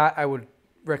do that, I would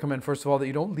recommend, first of all, that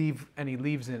you don't leave any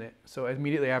leaves in it. So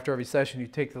immediately after every session, you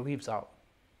take the leaves out,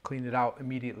 clean it out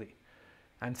immediately.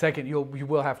 And second, you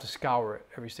will have to scour it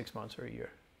every 6 months or a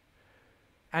year.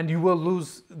 And you will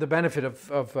lose the benefit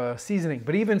of seasoning.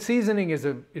 But even seasoning is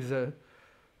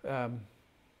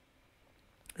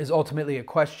ultimately a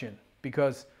question,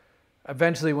 because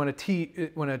eventually when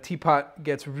a teapot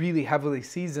gets really heavily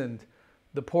seasoned,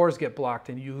 the pores get blocked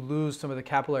and you lose some of the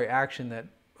capillary action that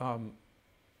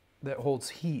holds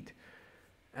heat.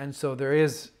 And so there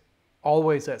is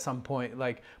always at some point,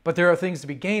 but there are things to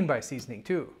be gained by seasoning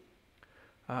too.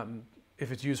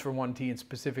 If it's used for one tea, and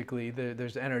specifically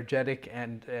there's energetic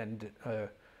and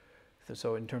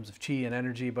so in terms of qi and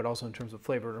energy, but also in terms of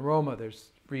flavor and aroma, there's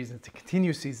reasons to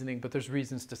continue seasoning, but there's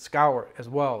reasons to scour as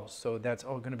well. So that's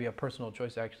all going to be a personal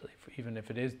choice, actually, even if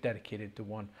it is dedicated to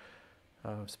one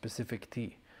specific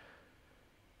tea.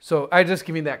 So I just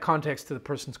giving that context to the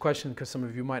person's question, because some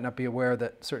of you might not be aware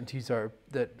that certain teas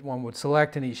that one would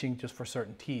select an Yixing just for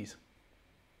certain teas.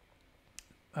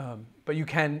 But you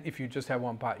can, if you just have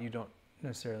one pot, you don't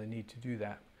necessarily need to do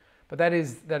that. But that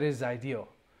is ideal.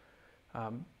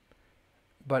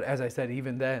 But as I said,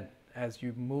 even then, as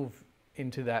you move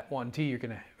into that one tea, you're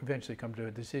going to eventually come to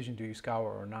a decision: do you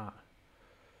scour or not?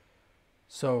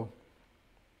 So,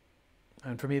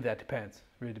 and for me, that depends. It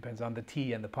really depends on the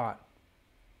tea and the pot.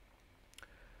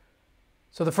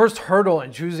 So the first hurdle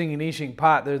in choosing an Yixing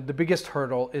pot, the biggest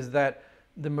hurdle, is that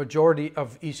the majority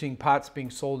of Yixing pots being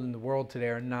sold in the world today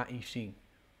are not Yixing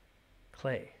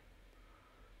clay.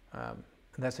 And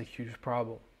that's a huge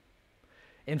problem.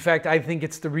 In fact, I think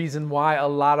it's the reason why a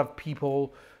lot of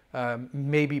people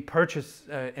maybe purchase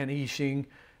an Yixing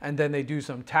and then they do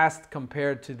some test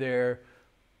compared to their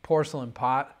porcelain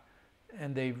pot,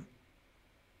 and they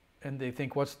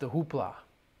think, what's the hoopla?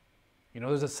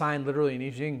 There's a sign literally in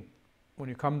Yixing when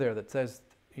you come there that says,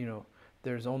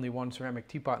 there's only one ceramic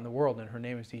teapot in the world, and her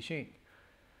name is Yixing.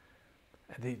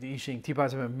 The Yixing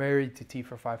teapots have been married to tea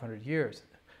for 500 years.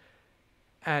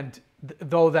 And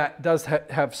though that does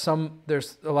have some,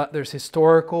 there's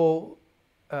historical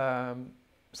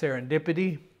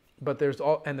serendipity, but there's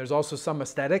also some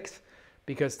aesthetics,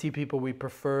 because tea people, we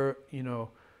prefer,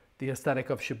 the aesthetic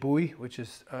of Shibui, which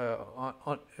is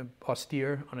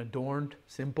austere, unadorned,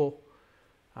 simple,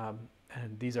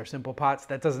 and these are simple pots.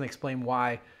 That doesn't explain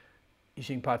why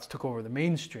Yixing pots took over the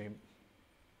mainstream.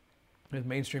 The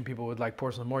mainstream people would like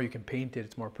porcelain more. You can paint it;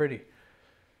 it's more pretty.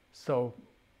 So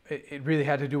it really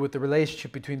had to do with the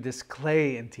relationship between this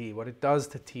clay and tea, what it does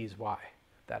to tea is why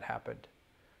that happened.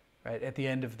 Right at the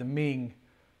end of the Ming,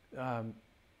 Ming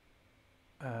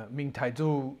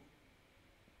Taizu,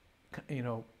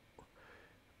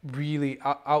 really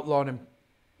outlawed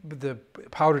the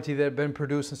powder tea that had been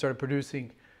produced and started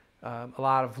producing a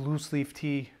lot of loose leaf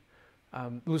tea.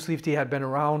 Loose leaf tea had been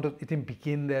around. It didn't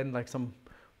begin then, like some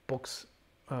books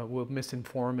will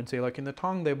misinform and say, like, in the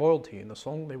Tang they boiled tea, in the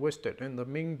Song they whisked it, in the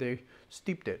Ming they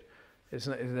steeped it. It's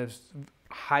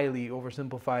highly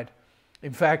oversimplified.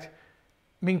 In fact,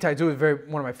 Ming Taizu is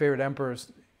one of my favorite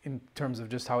emperors in terms of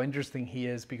just how interesting he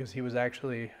is, because he was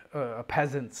actually a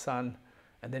peasant's son,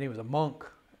 and then he was a monk,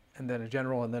 and then a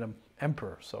general, and then an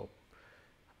emperor. So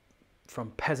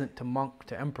from peasant to monk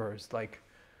to emperor is like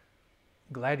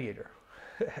gladiator.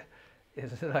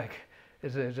 It's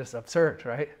just absurd,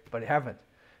 right? But it happened.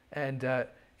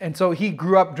 And so he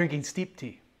grew up drinking steep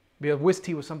tea, because whisk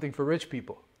tea was something for rich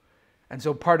people. And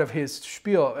so part of his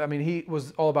spiel, I mean, he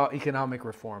was all about economic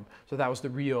reform. So that was the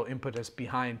real impetus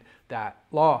behind that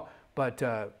law. But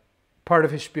part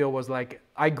of his spiel was like,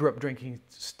 I grew up drinking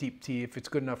steep tea. If it's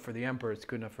good enough for the emperor, it's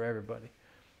good enough for everybody.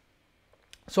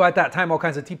 So at that time, all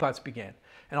kinds of teapots began.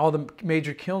 And all the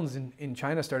major kilns in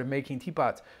China started making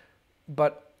teapots.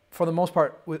 But for the most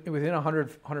part, within 100,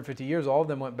 150 years, all of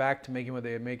them went back to making what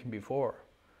they had making before.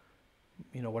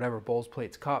 Whatever, bowls,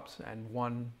 plates, cups, and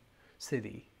one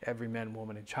city, every man,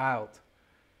 woman, and child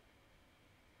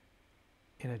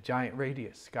in a giant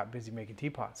radius got busy making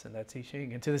teapots, and that's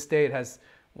Yixing. And to this day, it has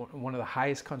one of the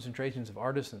highest concentrations of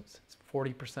artisans. It's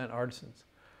 40% artisans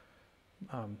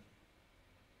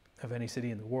of any city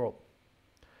in the world.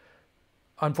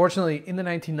 Unfortunately, in the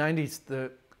 1990s,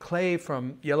 the clay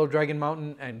from Yellow Dragon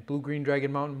Mountain and Blue-Green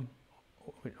Dragon Mountain,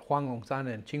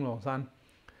 Huanglongsan and Qinglongsan,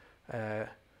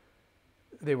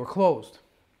 they were closed.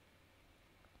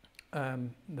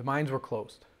 The mines were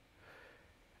closed.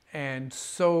 And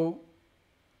so,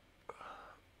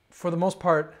 for the most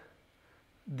part,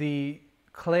 the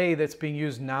clay that's being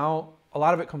used now, a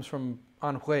lot of it comes from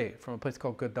Anhui, from a place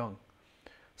called Gedong.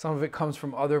 Some of it comes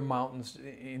from other mountains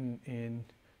in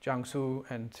Jiangsu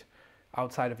and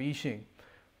outside of Yixing.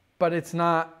 But it's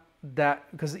not that,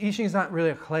 because Yixing is not really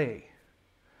a clay.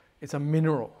 It's a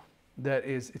mineral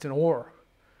it's an ore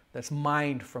that's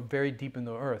mined from very deep in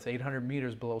the earth, 800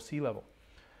 meters below sea level.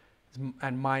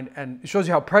 And mined, and it shows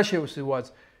you how precious it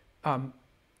was.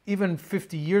 Even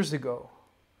 50 years ago,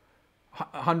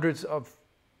 hundreds of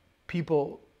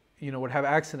people, would have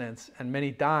accidents, and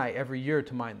many die every year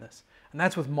to mine this. And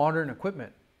that's with modern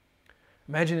equipment.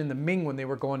 Imagine in the Ming when they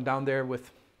were going down there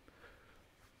with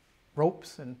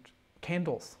ropes and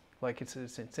candles. Like it's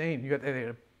insane. They had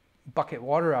to bucket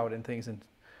water out and things, and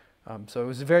so it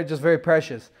was very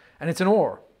precious. And it's an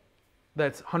ore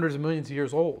that's hundreds of millions of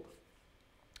years old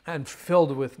and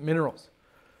filled with minerals.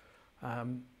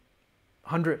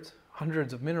 Hundreds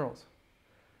of minerals.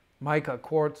 Mica,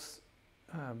 quartz,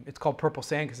 it's called purple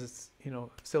sand because it's,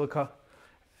 silica,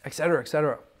 etc.,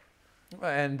 etc.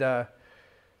 And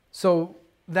so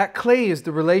that clay is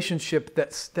the relationship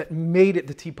that made it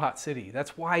the teapot city.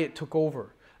 That's why it took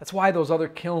over. That's why those other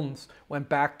kilns went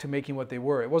back to making what they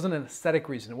were. It wasn't an aesthetic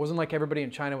reason. It wasn't like everybody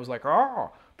in China was like,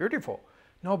 oh, beautiful.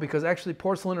 No, because actually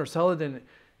porcelain or celadon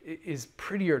is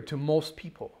prettier to most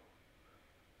people.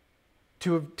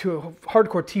 To a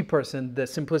hardcore tea person, the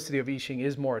simplicity of Yixing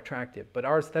is more attractive, but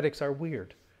our aesthetics are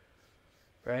weird,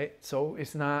 right? So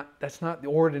that's not the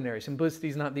ordinary. Simplicity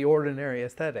is not the ordinary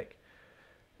aesthetic.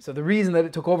 So the reason that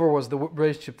it took over was the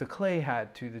relationship the clay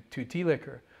had to tea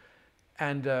liquor.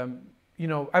 And,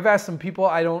 I've asked some people,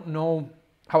 I don't know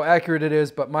how accurate it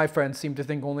is, but my friends seem to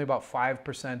think only about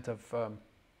 5% of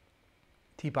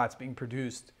teapots being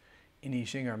produced in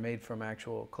Yixing are made from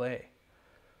actual clay.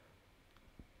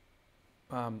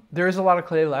 There is a lot of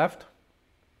clay left.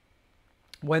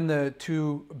 When the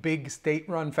two big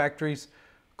state-run factories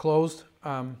closed,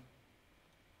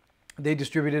 they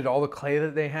distributed all the clay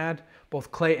that they had,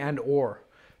 both clay and ore.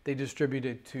 They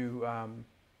distributed to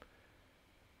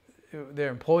their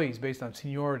employees based on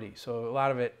seniority. So a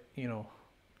lot of it,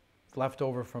 left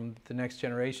over from the next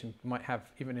generation might have,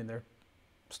 even in their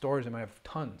stores, they might have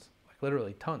tons, like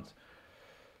literally tons.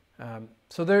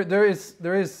 So there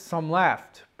is some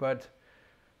left, but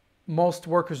most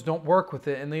workers don't work with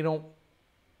it, and they don't.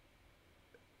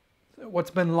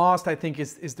 What's been lost, I think,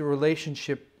 is the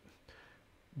relationship.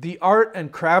 The art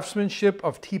and craftsmanship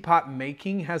of teapot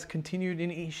making has continued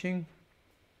in I Ching,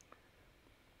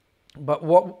 but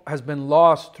what has been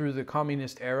lost through the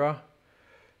communist era,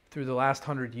 through the last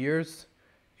 100 years,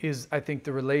 is, I think,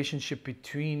 the relationship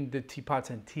between the teapots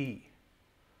and tea.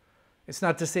 It's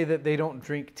not to say that they don't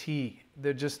drink tea.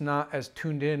 They're just not as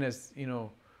tuned in as,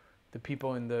 the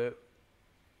people in the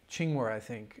Qing were, I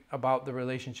think, about the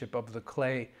relationship of the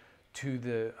clay to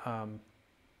the,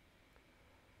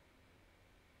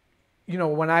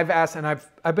 when I've asked, and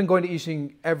I've been going to I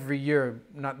Ching every year,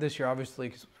 not this year, obviously,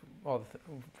 because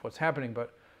what's happening,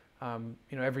 but,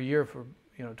 every year for,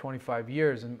 25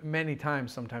 years, and many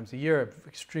times, sometimes a year. I'm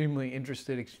extremely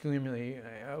interested, extremely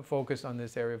focused on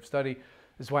this area of study.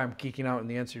 This is why I'm geeking out in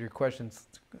the answer to your questions.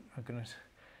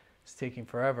 It's taking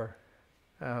forever.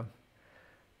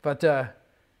 But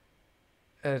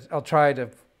I'll try to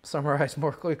summarize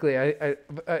more quickly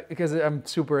because I'm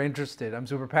super interested. I'm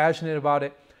super passionate about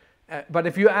it. But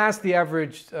if you ask the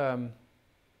average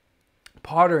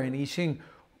potter in I Ching,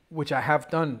 which I have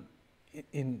done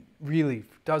in really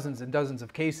dozens and dozens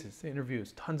of cases,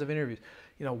 interviews, tons of interviews,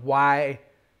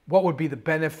 what would be the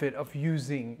benefit of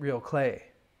using real clay?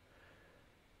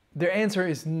 Their answer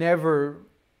is never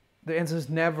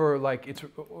like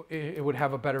it would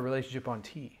have a better relationship on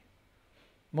tea.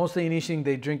 Mostly in I Ching,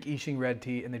 they drink I Ching red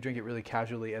tea, and they drink it really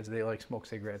casually as they like smoke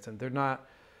cigarettes, and they're not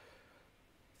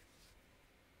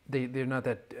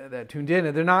that tuned in,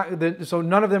 and so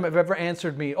none of them have ever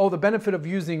answered me, the benefit of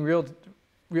using real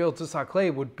tsa clay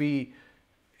would be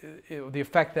the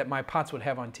effect that my pots would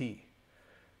have on tea.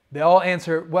 They all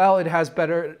answer, well, it has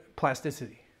better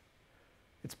plasticity.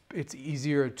 It's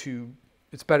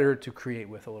better to create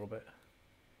with a little bit.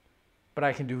 But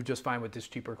I can do just fine with this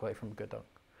cheaper clay from Gedung.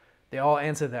 They all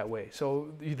answer that way.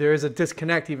 So there is a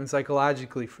disconnect even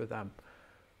psychologically for them.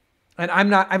 And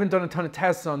I haven't done a ton of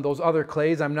tests on those other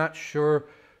clays. I'm not sure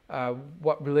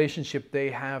what relationship they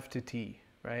have to tea,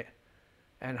 right?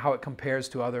 And how it compares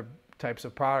to other types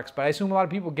of products. But I assume a lot of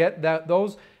people get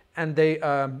those, and they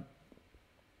and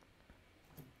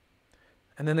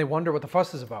then they wonder what the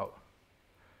fuss is about.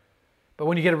 But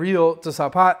when you get a real tsa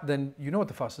pot, then you know what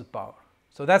the fuss is about.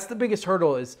 So that's the biggest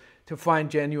hurdle, is to find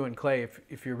genuine clay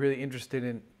if you're really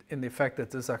interested in the effect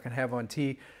that tsa can have on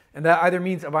tea. And that either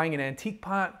means buying an antique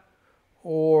pot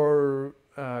or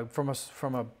from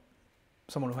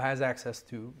someone who has access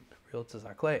to real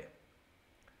tsa clay.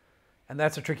 And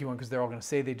that's a tricky one, because they're all going to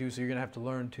say they do, so you're going to have to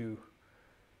learn to,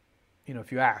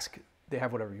 if you ask, they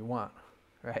have whatever you want,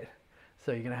 right?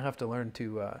 So you're going to have to learn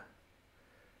to,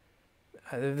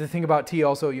 the thing about tea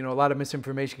also, a lot of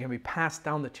misinformation can be passed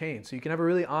down the chain. So you can have a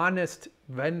really honest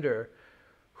vendor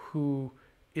who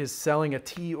is selling a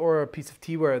tea or a piece of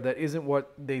teaware that isn't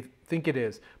what they think it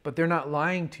is, but they're not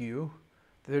lying to you.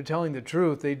 They're telling the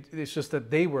truth. It's just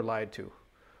that they were lied to.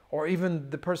 Or even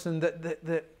the person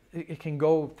that it can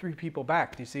go 3 people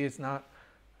back. Do you see? It's not,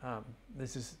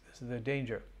 this is the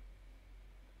danger.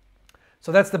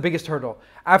 So that's the biggest hurdle.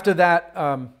 After that,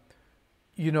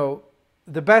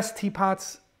 the best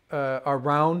teapots are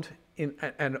round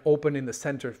and open in the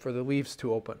center for the leaves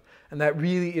to open. And that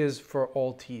really is for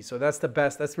all tea. So that's the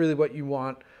best. That's really what you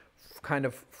want kind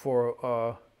of for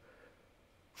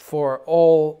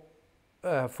all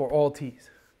teas.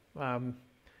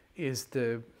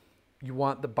 You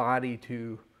want the body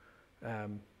to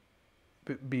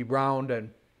be round and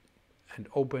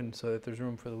open, so that there's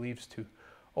room for the leaves to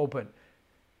open.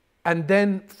 And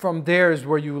then from there is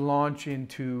where you launch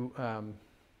into,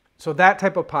 so that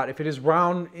type of pot, if it is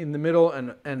round in the middle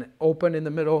and open in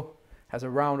the middle, has a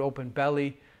round open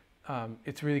belly,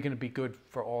 it's really going to be good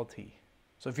for all tea.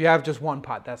 So if you have just one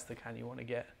pot, that's the kind you want to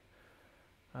get.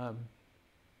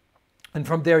 And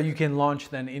from there you can launch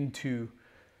then into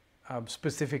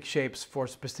specific shapes for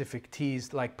specific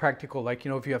teas, like practical, like,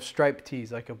 if you have striped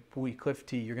teas, like a Bowie Cliff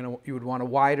tea, you would want a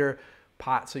wider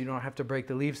pot so you don't have to break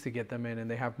the leaves to get them in, and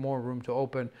they have more room to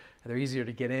open, and they're easier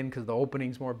to get in because the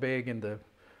opening's more big and the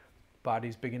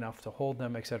body's big enough to hold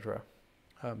them, etc.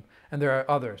 And there are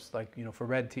others, like, for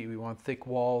red tea, we want thick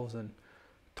walls and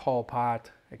tall pot,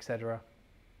 etc.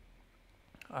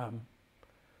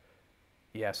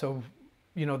 So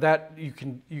that you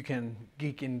can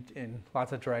geek in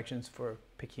lots of directions for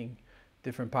picking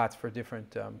different pots for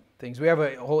different things. We have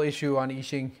a whole issue on I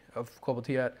Ching of Global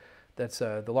Tea Hut. That's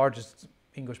the largest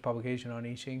English publication on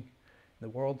I Ching in the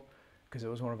world, because it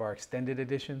was one of our extended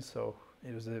editions. So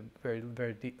it was a very,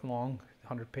 very deep, long,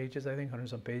 100 pages, I think, 100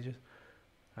 some pages,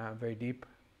 very deep.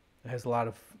 It has a lot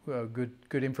of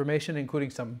good information, including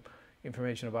some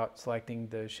information about selecting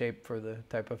the shape for the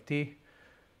type of tea.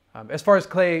 As far as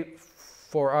clay,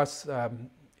 for us,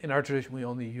 in our tradition, we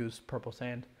only use purple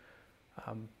sand.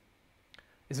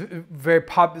 It's very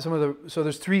popular. So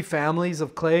there's 3 families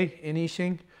of clay in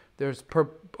Yixing. There's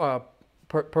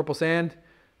purple sand,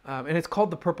 and it's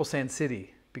called the Purple Sand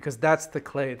City because that's the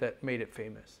clay that made it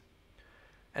famous.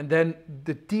 And then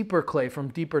the deeper clay, from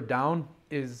deeper down,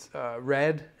 is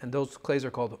red, and those clays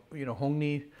are called,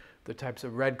 hongni, the types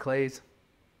of red clays.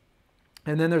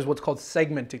 And then there's what's called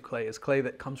segmented clay, is clay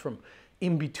that comes from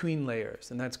in between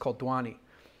layers, and that's called duani.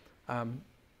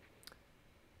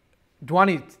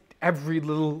 Duani, every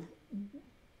little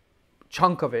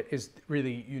chunk of it is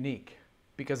really unique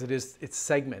because it's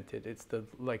segmented. It's the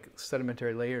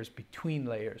sedimentary layers between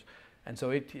layers, and so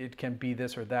it can be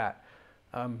this or that.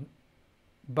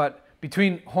 But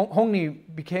between Hongni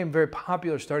became very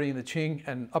popular starting in the Qing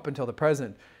and up until the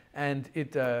present, and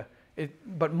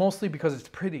but mostly because it's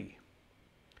pretty.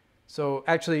 So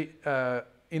actually,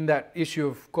 in that issue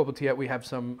of Global Tea, we have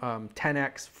some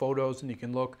 10x photos, and you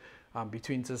can look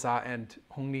between Zisa and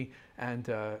Hongni, and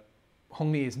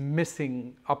Hongni is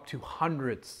missing up to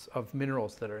hundreds of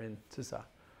minerals that are in Zisa.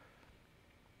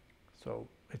 So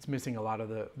it's missing a lot of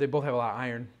they both have a lot of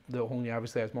iron. The Hongni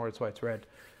obviously has more, that's why it's red.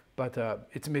 But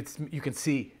you can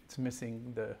see it's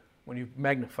missing when you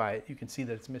magnify it, you can see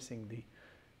that it's missing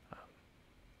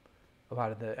a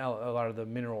lot of the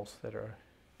minerals that are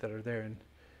there in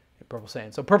purple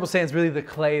sand. So purple sand is really the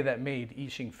clay that made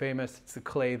Yixing famous. It's the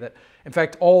clay that, in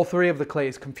fact, all 3 of the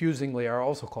clays, confusingly, are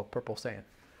also called purple sand,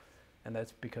 and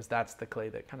that's because that's the clay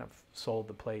that kind of sold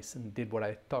the place and did what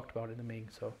I talked about in the Ming.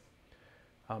 So,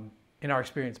 in our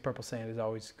experience, good purple sand is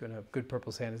always going to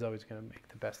make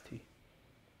the best tea.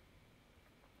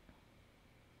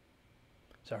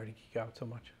 Sorry to geek out so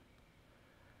much,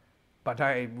 but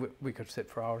we could sit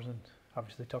for hours and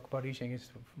obviously talk about Yixing.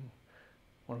 It's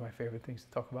one of my favorite things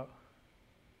to talk about.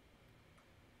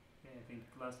 Okay, I think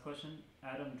last question.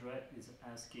 Adam Dredd is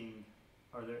asking,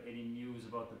 are there any news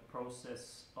about the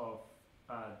process of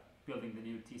building the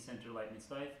new tea center Light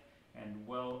Meets Life, and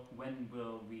when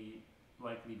will we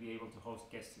likely be able to host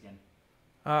guests again?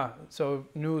 So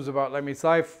news about Light Meets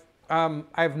Life. I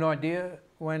have no idea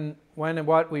when and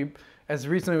what. As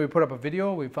recently we put up a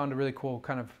video. We found a really cool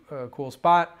kind of cool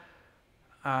spot,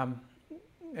 and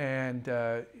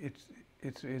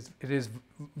it is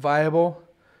viable,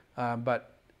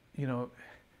 but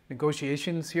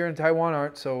negotiations here in Taiwan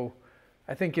aren't so.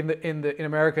 I think in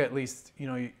America at least,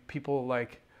 people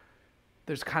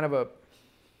there's kind of a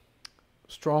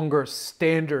stronger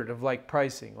standard of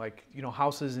pricing.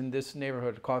 Houses in this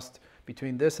neighborhood cost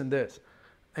between this and this.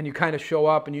 And you kind of show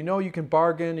up, and you can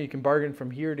bargain. You can bargain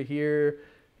from here to here.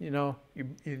 You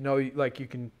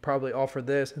can probably offer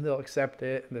this, and they'll accept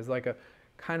it. And there's a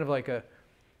kind of a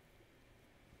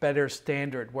better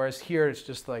standard. Whereas here, it's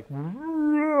just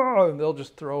and they'll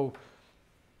just throw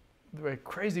a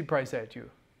crazy price at you,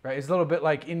 right? It's a little bit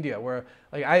like India, where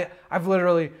I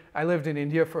lived in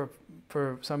India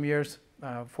for some years,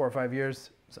 4 or 5 years.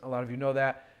 A lot of you know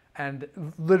that, and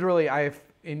literally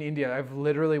in India, I've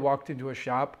literally walked into a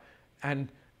shop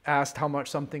and asked how much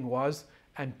something was,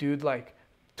 and dude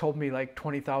told me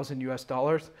 $20,000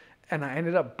 US, and I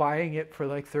ended up buying it for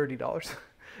 $30.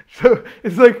 So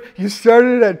it's you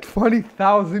started at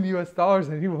 $20,000 US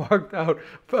and you walked out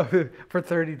for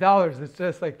 $30. It's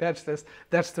just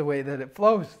that's the way that it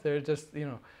flows. They're just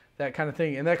that kind of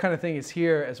thing, and that kind of thing is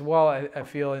here as well. I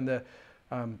feel in the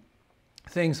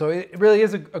thing. So it really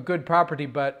is a good property,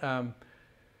 but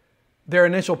their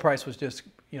initial price was just,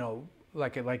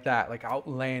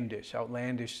 outlandish.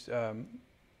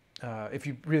 If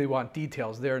you really want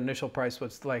details, their initial price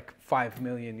was $5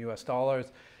 million US,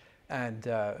 and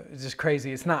it's just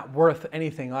crazy. It's not worth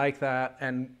anything like that,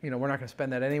 and we're not going to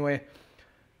spend that anyway.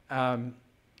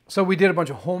 So we did a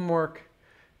bunch of homework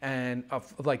and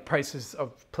of prices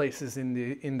of places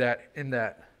in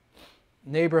that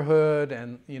neighborhood,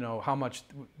 and how much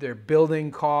their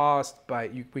building cost.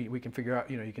 We can figure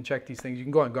out, you can check these things. You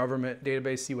can go on government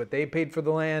database, see what they paid for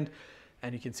the land,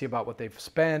 and you can see about what they've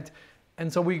spent.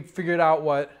 And so we figured out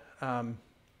what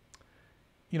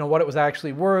it was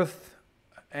actually worth,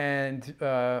 and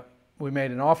we made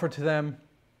an offer to them,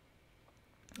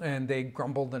 and they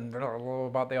grumbled and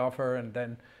about the offer, and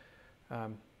then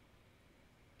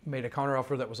made a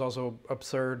counteroffer that was also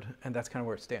absurd, and that's kind of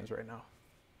where it stands right now.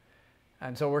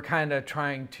 And so we're kind of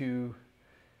trying to,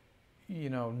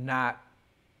 not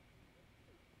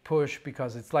push,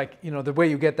 because it's the way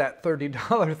you get that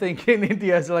 $30 thing in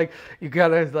India is you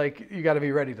gotta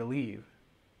be ready to leave.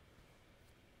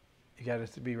 you got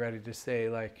to be ready to say,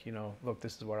 like, you know, look,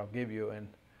 this is what I'll give you, and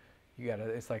you got to,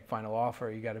 it's like final offer.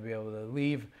 You got to be able to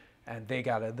leave, and they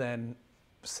got to then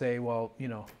say, well, you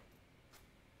know,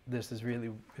 this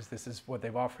is what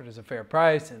they've offered is a fair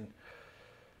price. And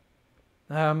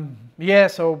yeah,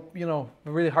 so, you know,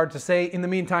 really hard to say. In the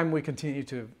meantime, we continue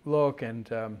to look, and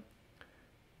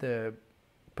the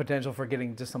potential for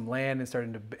getting just some land and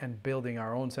starting to and building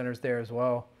our own centers there as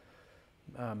well.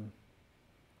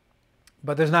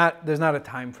 But there's not a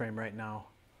time frame right now.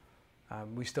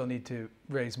 We still need to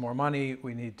raise more money.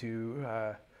 We need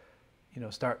to, you know,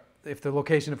 start. If we're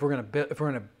going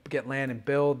to get land and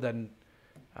build, then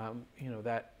you know,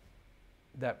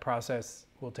 that process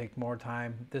will take more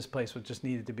time. This place was just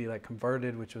needed to be like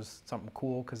converted, which was something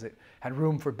cool because it had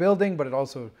room for building, but it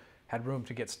also had room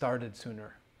to get started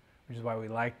sooner, which is why we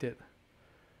liked it.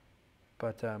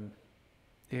 But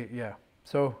yeah,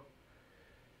 so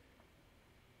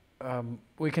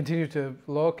we continue to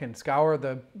look and scour.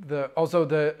 Also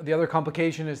the other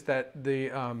complication is that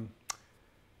the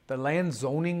land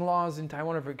zoning laws in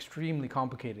Taiwan are extremely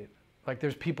complicated. Like,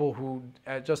 there's people who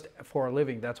just for a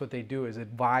living, that's what they do, is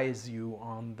advise you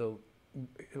on the,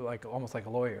 like, almost like a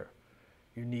lawyer.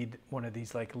 You need one of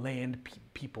these like land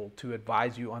people to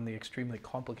advise you on the extremely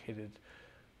complicated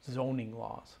zoning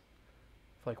laws,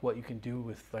 like what you can do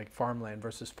with like farmland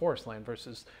versus forest land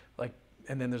versus like,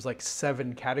 and then there's like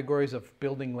 7 categories of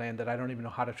building land that I don't even know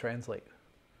how to translate.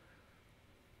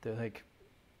 They're like,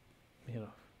 you know,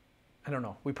 I don't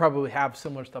know. We probably have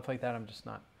similar stuff like that.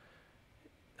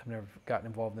 I've never gotten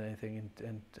involved in anything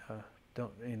and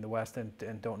don't in the West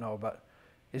and don't know, but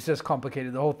it's just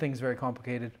complicated. The whole thing's very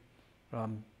complicated.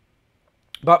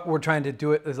 But we're trying to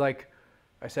do it as, like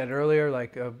I said earlier,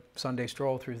 like a Sunday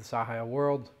stroll through the Sahaya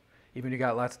world. Even you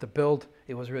got lots to build.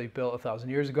 It was really built 1,000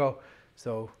 years ago.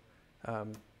 So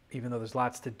even though there's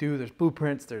lots to do, there's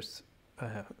blueprints, there's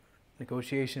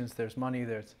negotiations, there's money,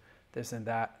 there's this and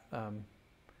that.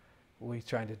 We're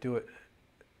trying to do it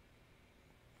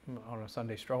on a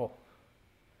Sunday stroll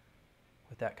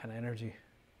with that kind of energy.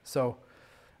 So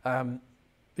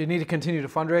you need to continue to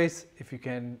fundraise. If you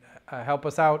can help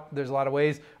us out, there's a lot of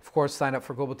ways. Of course, sign up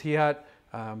for Global Tea Hut,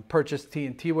 purchase tea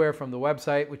and teaware from the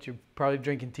website, which you're probably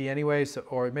drinking tea anyway, so,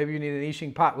 or maybe you need an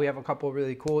Yixing pot. We have a couple of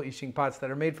really cool Yixing pots that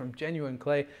are made from genuine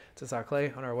clay, Tsasa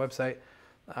clay, on our website.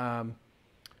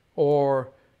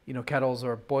 Or, you know, kettles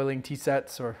or boiling tea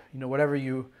sets, or, you know, whatever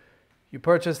you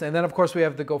purchased. And then, of course, we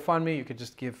have the GoFundMe. You could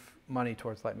just give money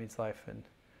towards Light Meets Life,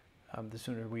 and the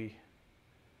sooner we,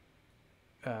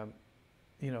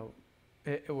 you know,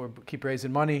 we'll keep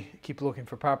raising money, keep looking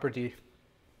for property,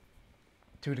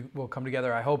 we'll come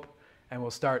together, I hope, and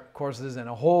we'll start courses and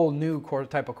a whole new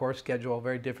type of course schedule,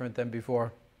 very different than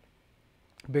before.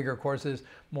 Bigger courses,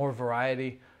 more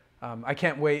variety. I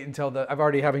can't wait until I've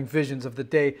already having visions of the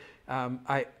day.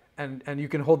 And you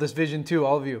can hold this vision too,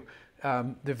 all of you.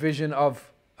 The vision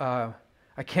of, I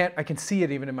can see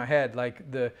it even in my head, like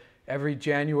every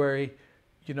January,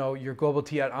 you know, your Global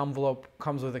Tea Hut envelope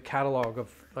comes with a catalog of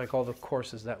like all the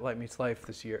courses that Light Meets Life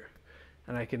this year.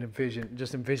 And I can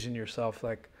envision yourself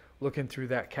like looking through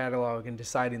that catalog and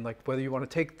deciding like whether you want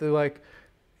to take the, like,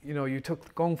 you know, you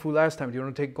took Gong Fu last time. Do you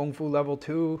want to take Gong Fu level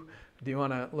 2? Do you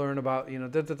want to learn about, you know,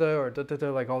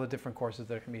 like all the different courses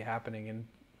that can be happening, and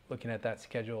looking at that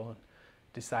schedule and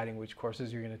deciding which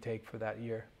courses you're going to take for that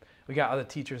year. We got other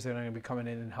teachers that are going to be coming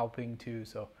in and helping too.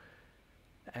 So,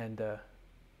 and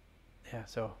yeah,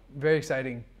 so very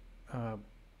exciting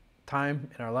time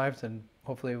in our lives, and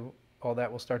hopefully all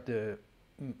that will start to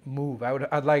move.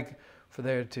 I'd like for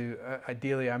there to,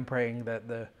 ideally I'm praying that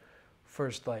the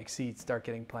first like seeds start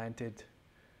getting planted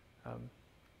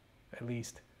at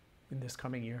least in this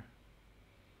coming year.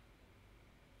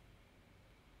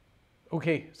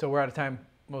 Okay, so we're out of time.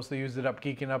 Mostly used it up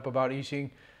geeking up about Yixing.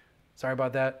 Sorry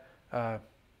about that.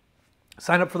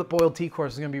 Sign up for the boiled tea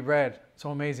course. It's going to be rad.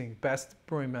 So amazing. Best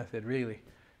brewing method, really.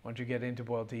 Once you get into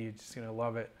boiled tea, you're just going to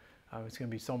love it. It's going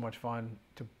to be so much fun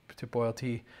to boil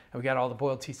tea. And we got all the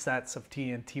boiled tea sets of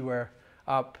tea and teaware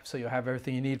up, so you'll have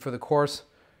everything you need for the course.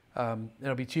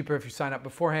 It'll be cheaper if you sign up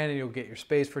beforehand, and you'll get your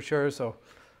space for sure. So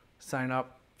sign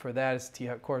up for that. It's Tea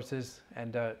Hut courses.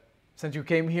 And since you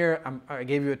came here, I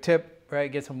gave you a tip,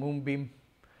 right? Get some Moonbeam.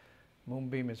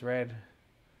 Moonbeam is red,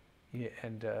 yeah,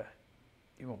 and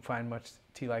you won't find much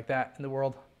tea like that in the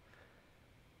world.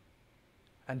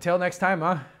 Until next time,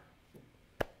 huh?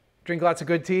 Drink lots of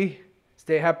good tea.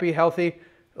 Stay happy, healthy,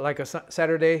 like a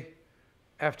Saturday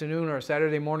afternoon or a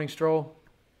Saturday morning stroll.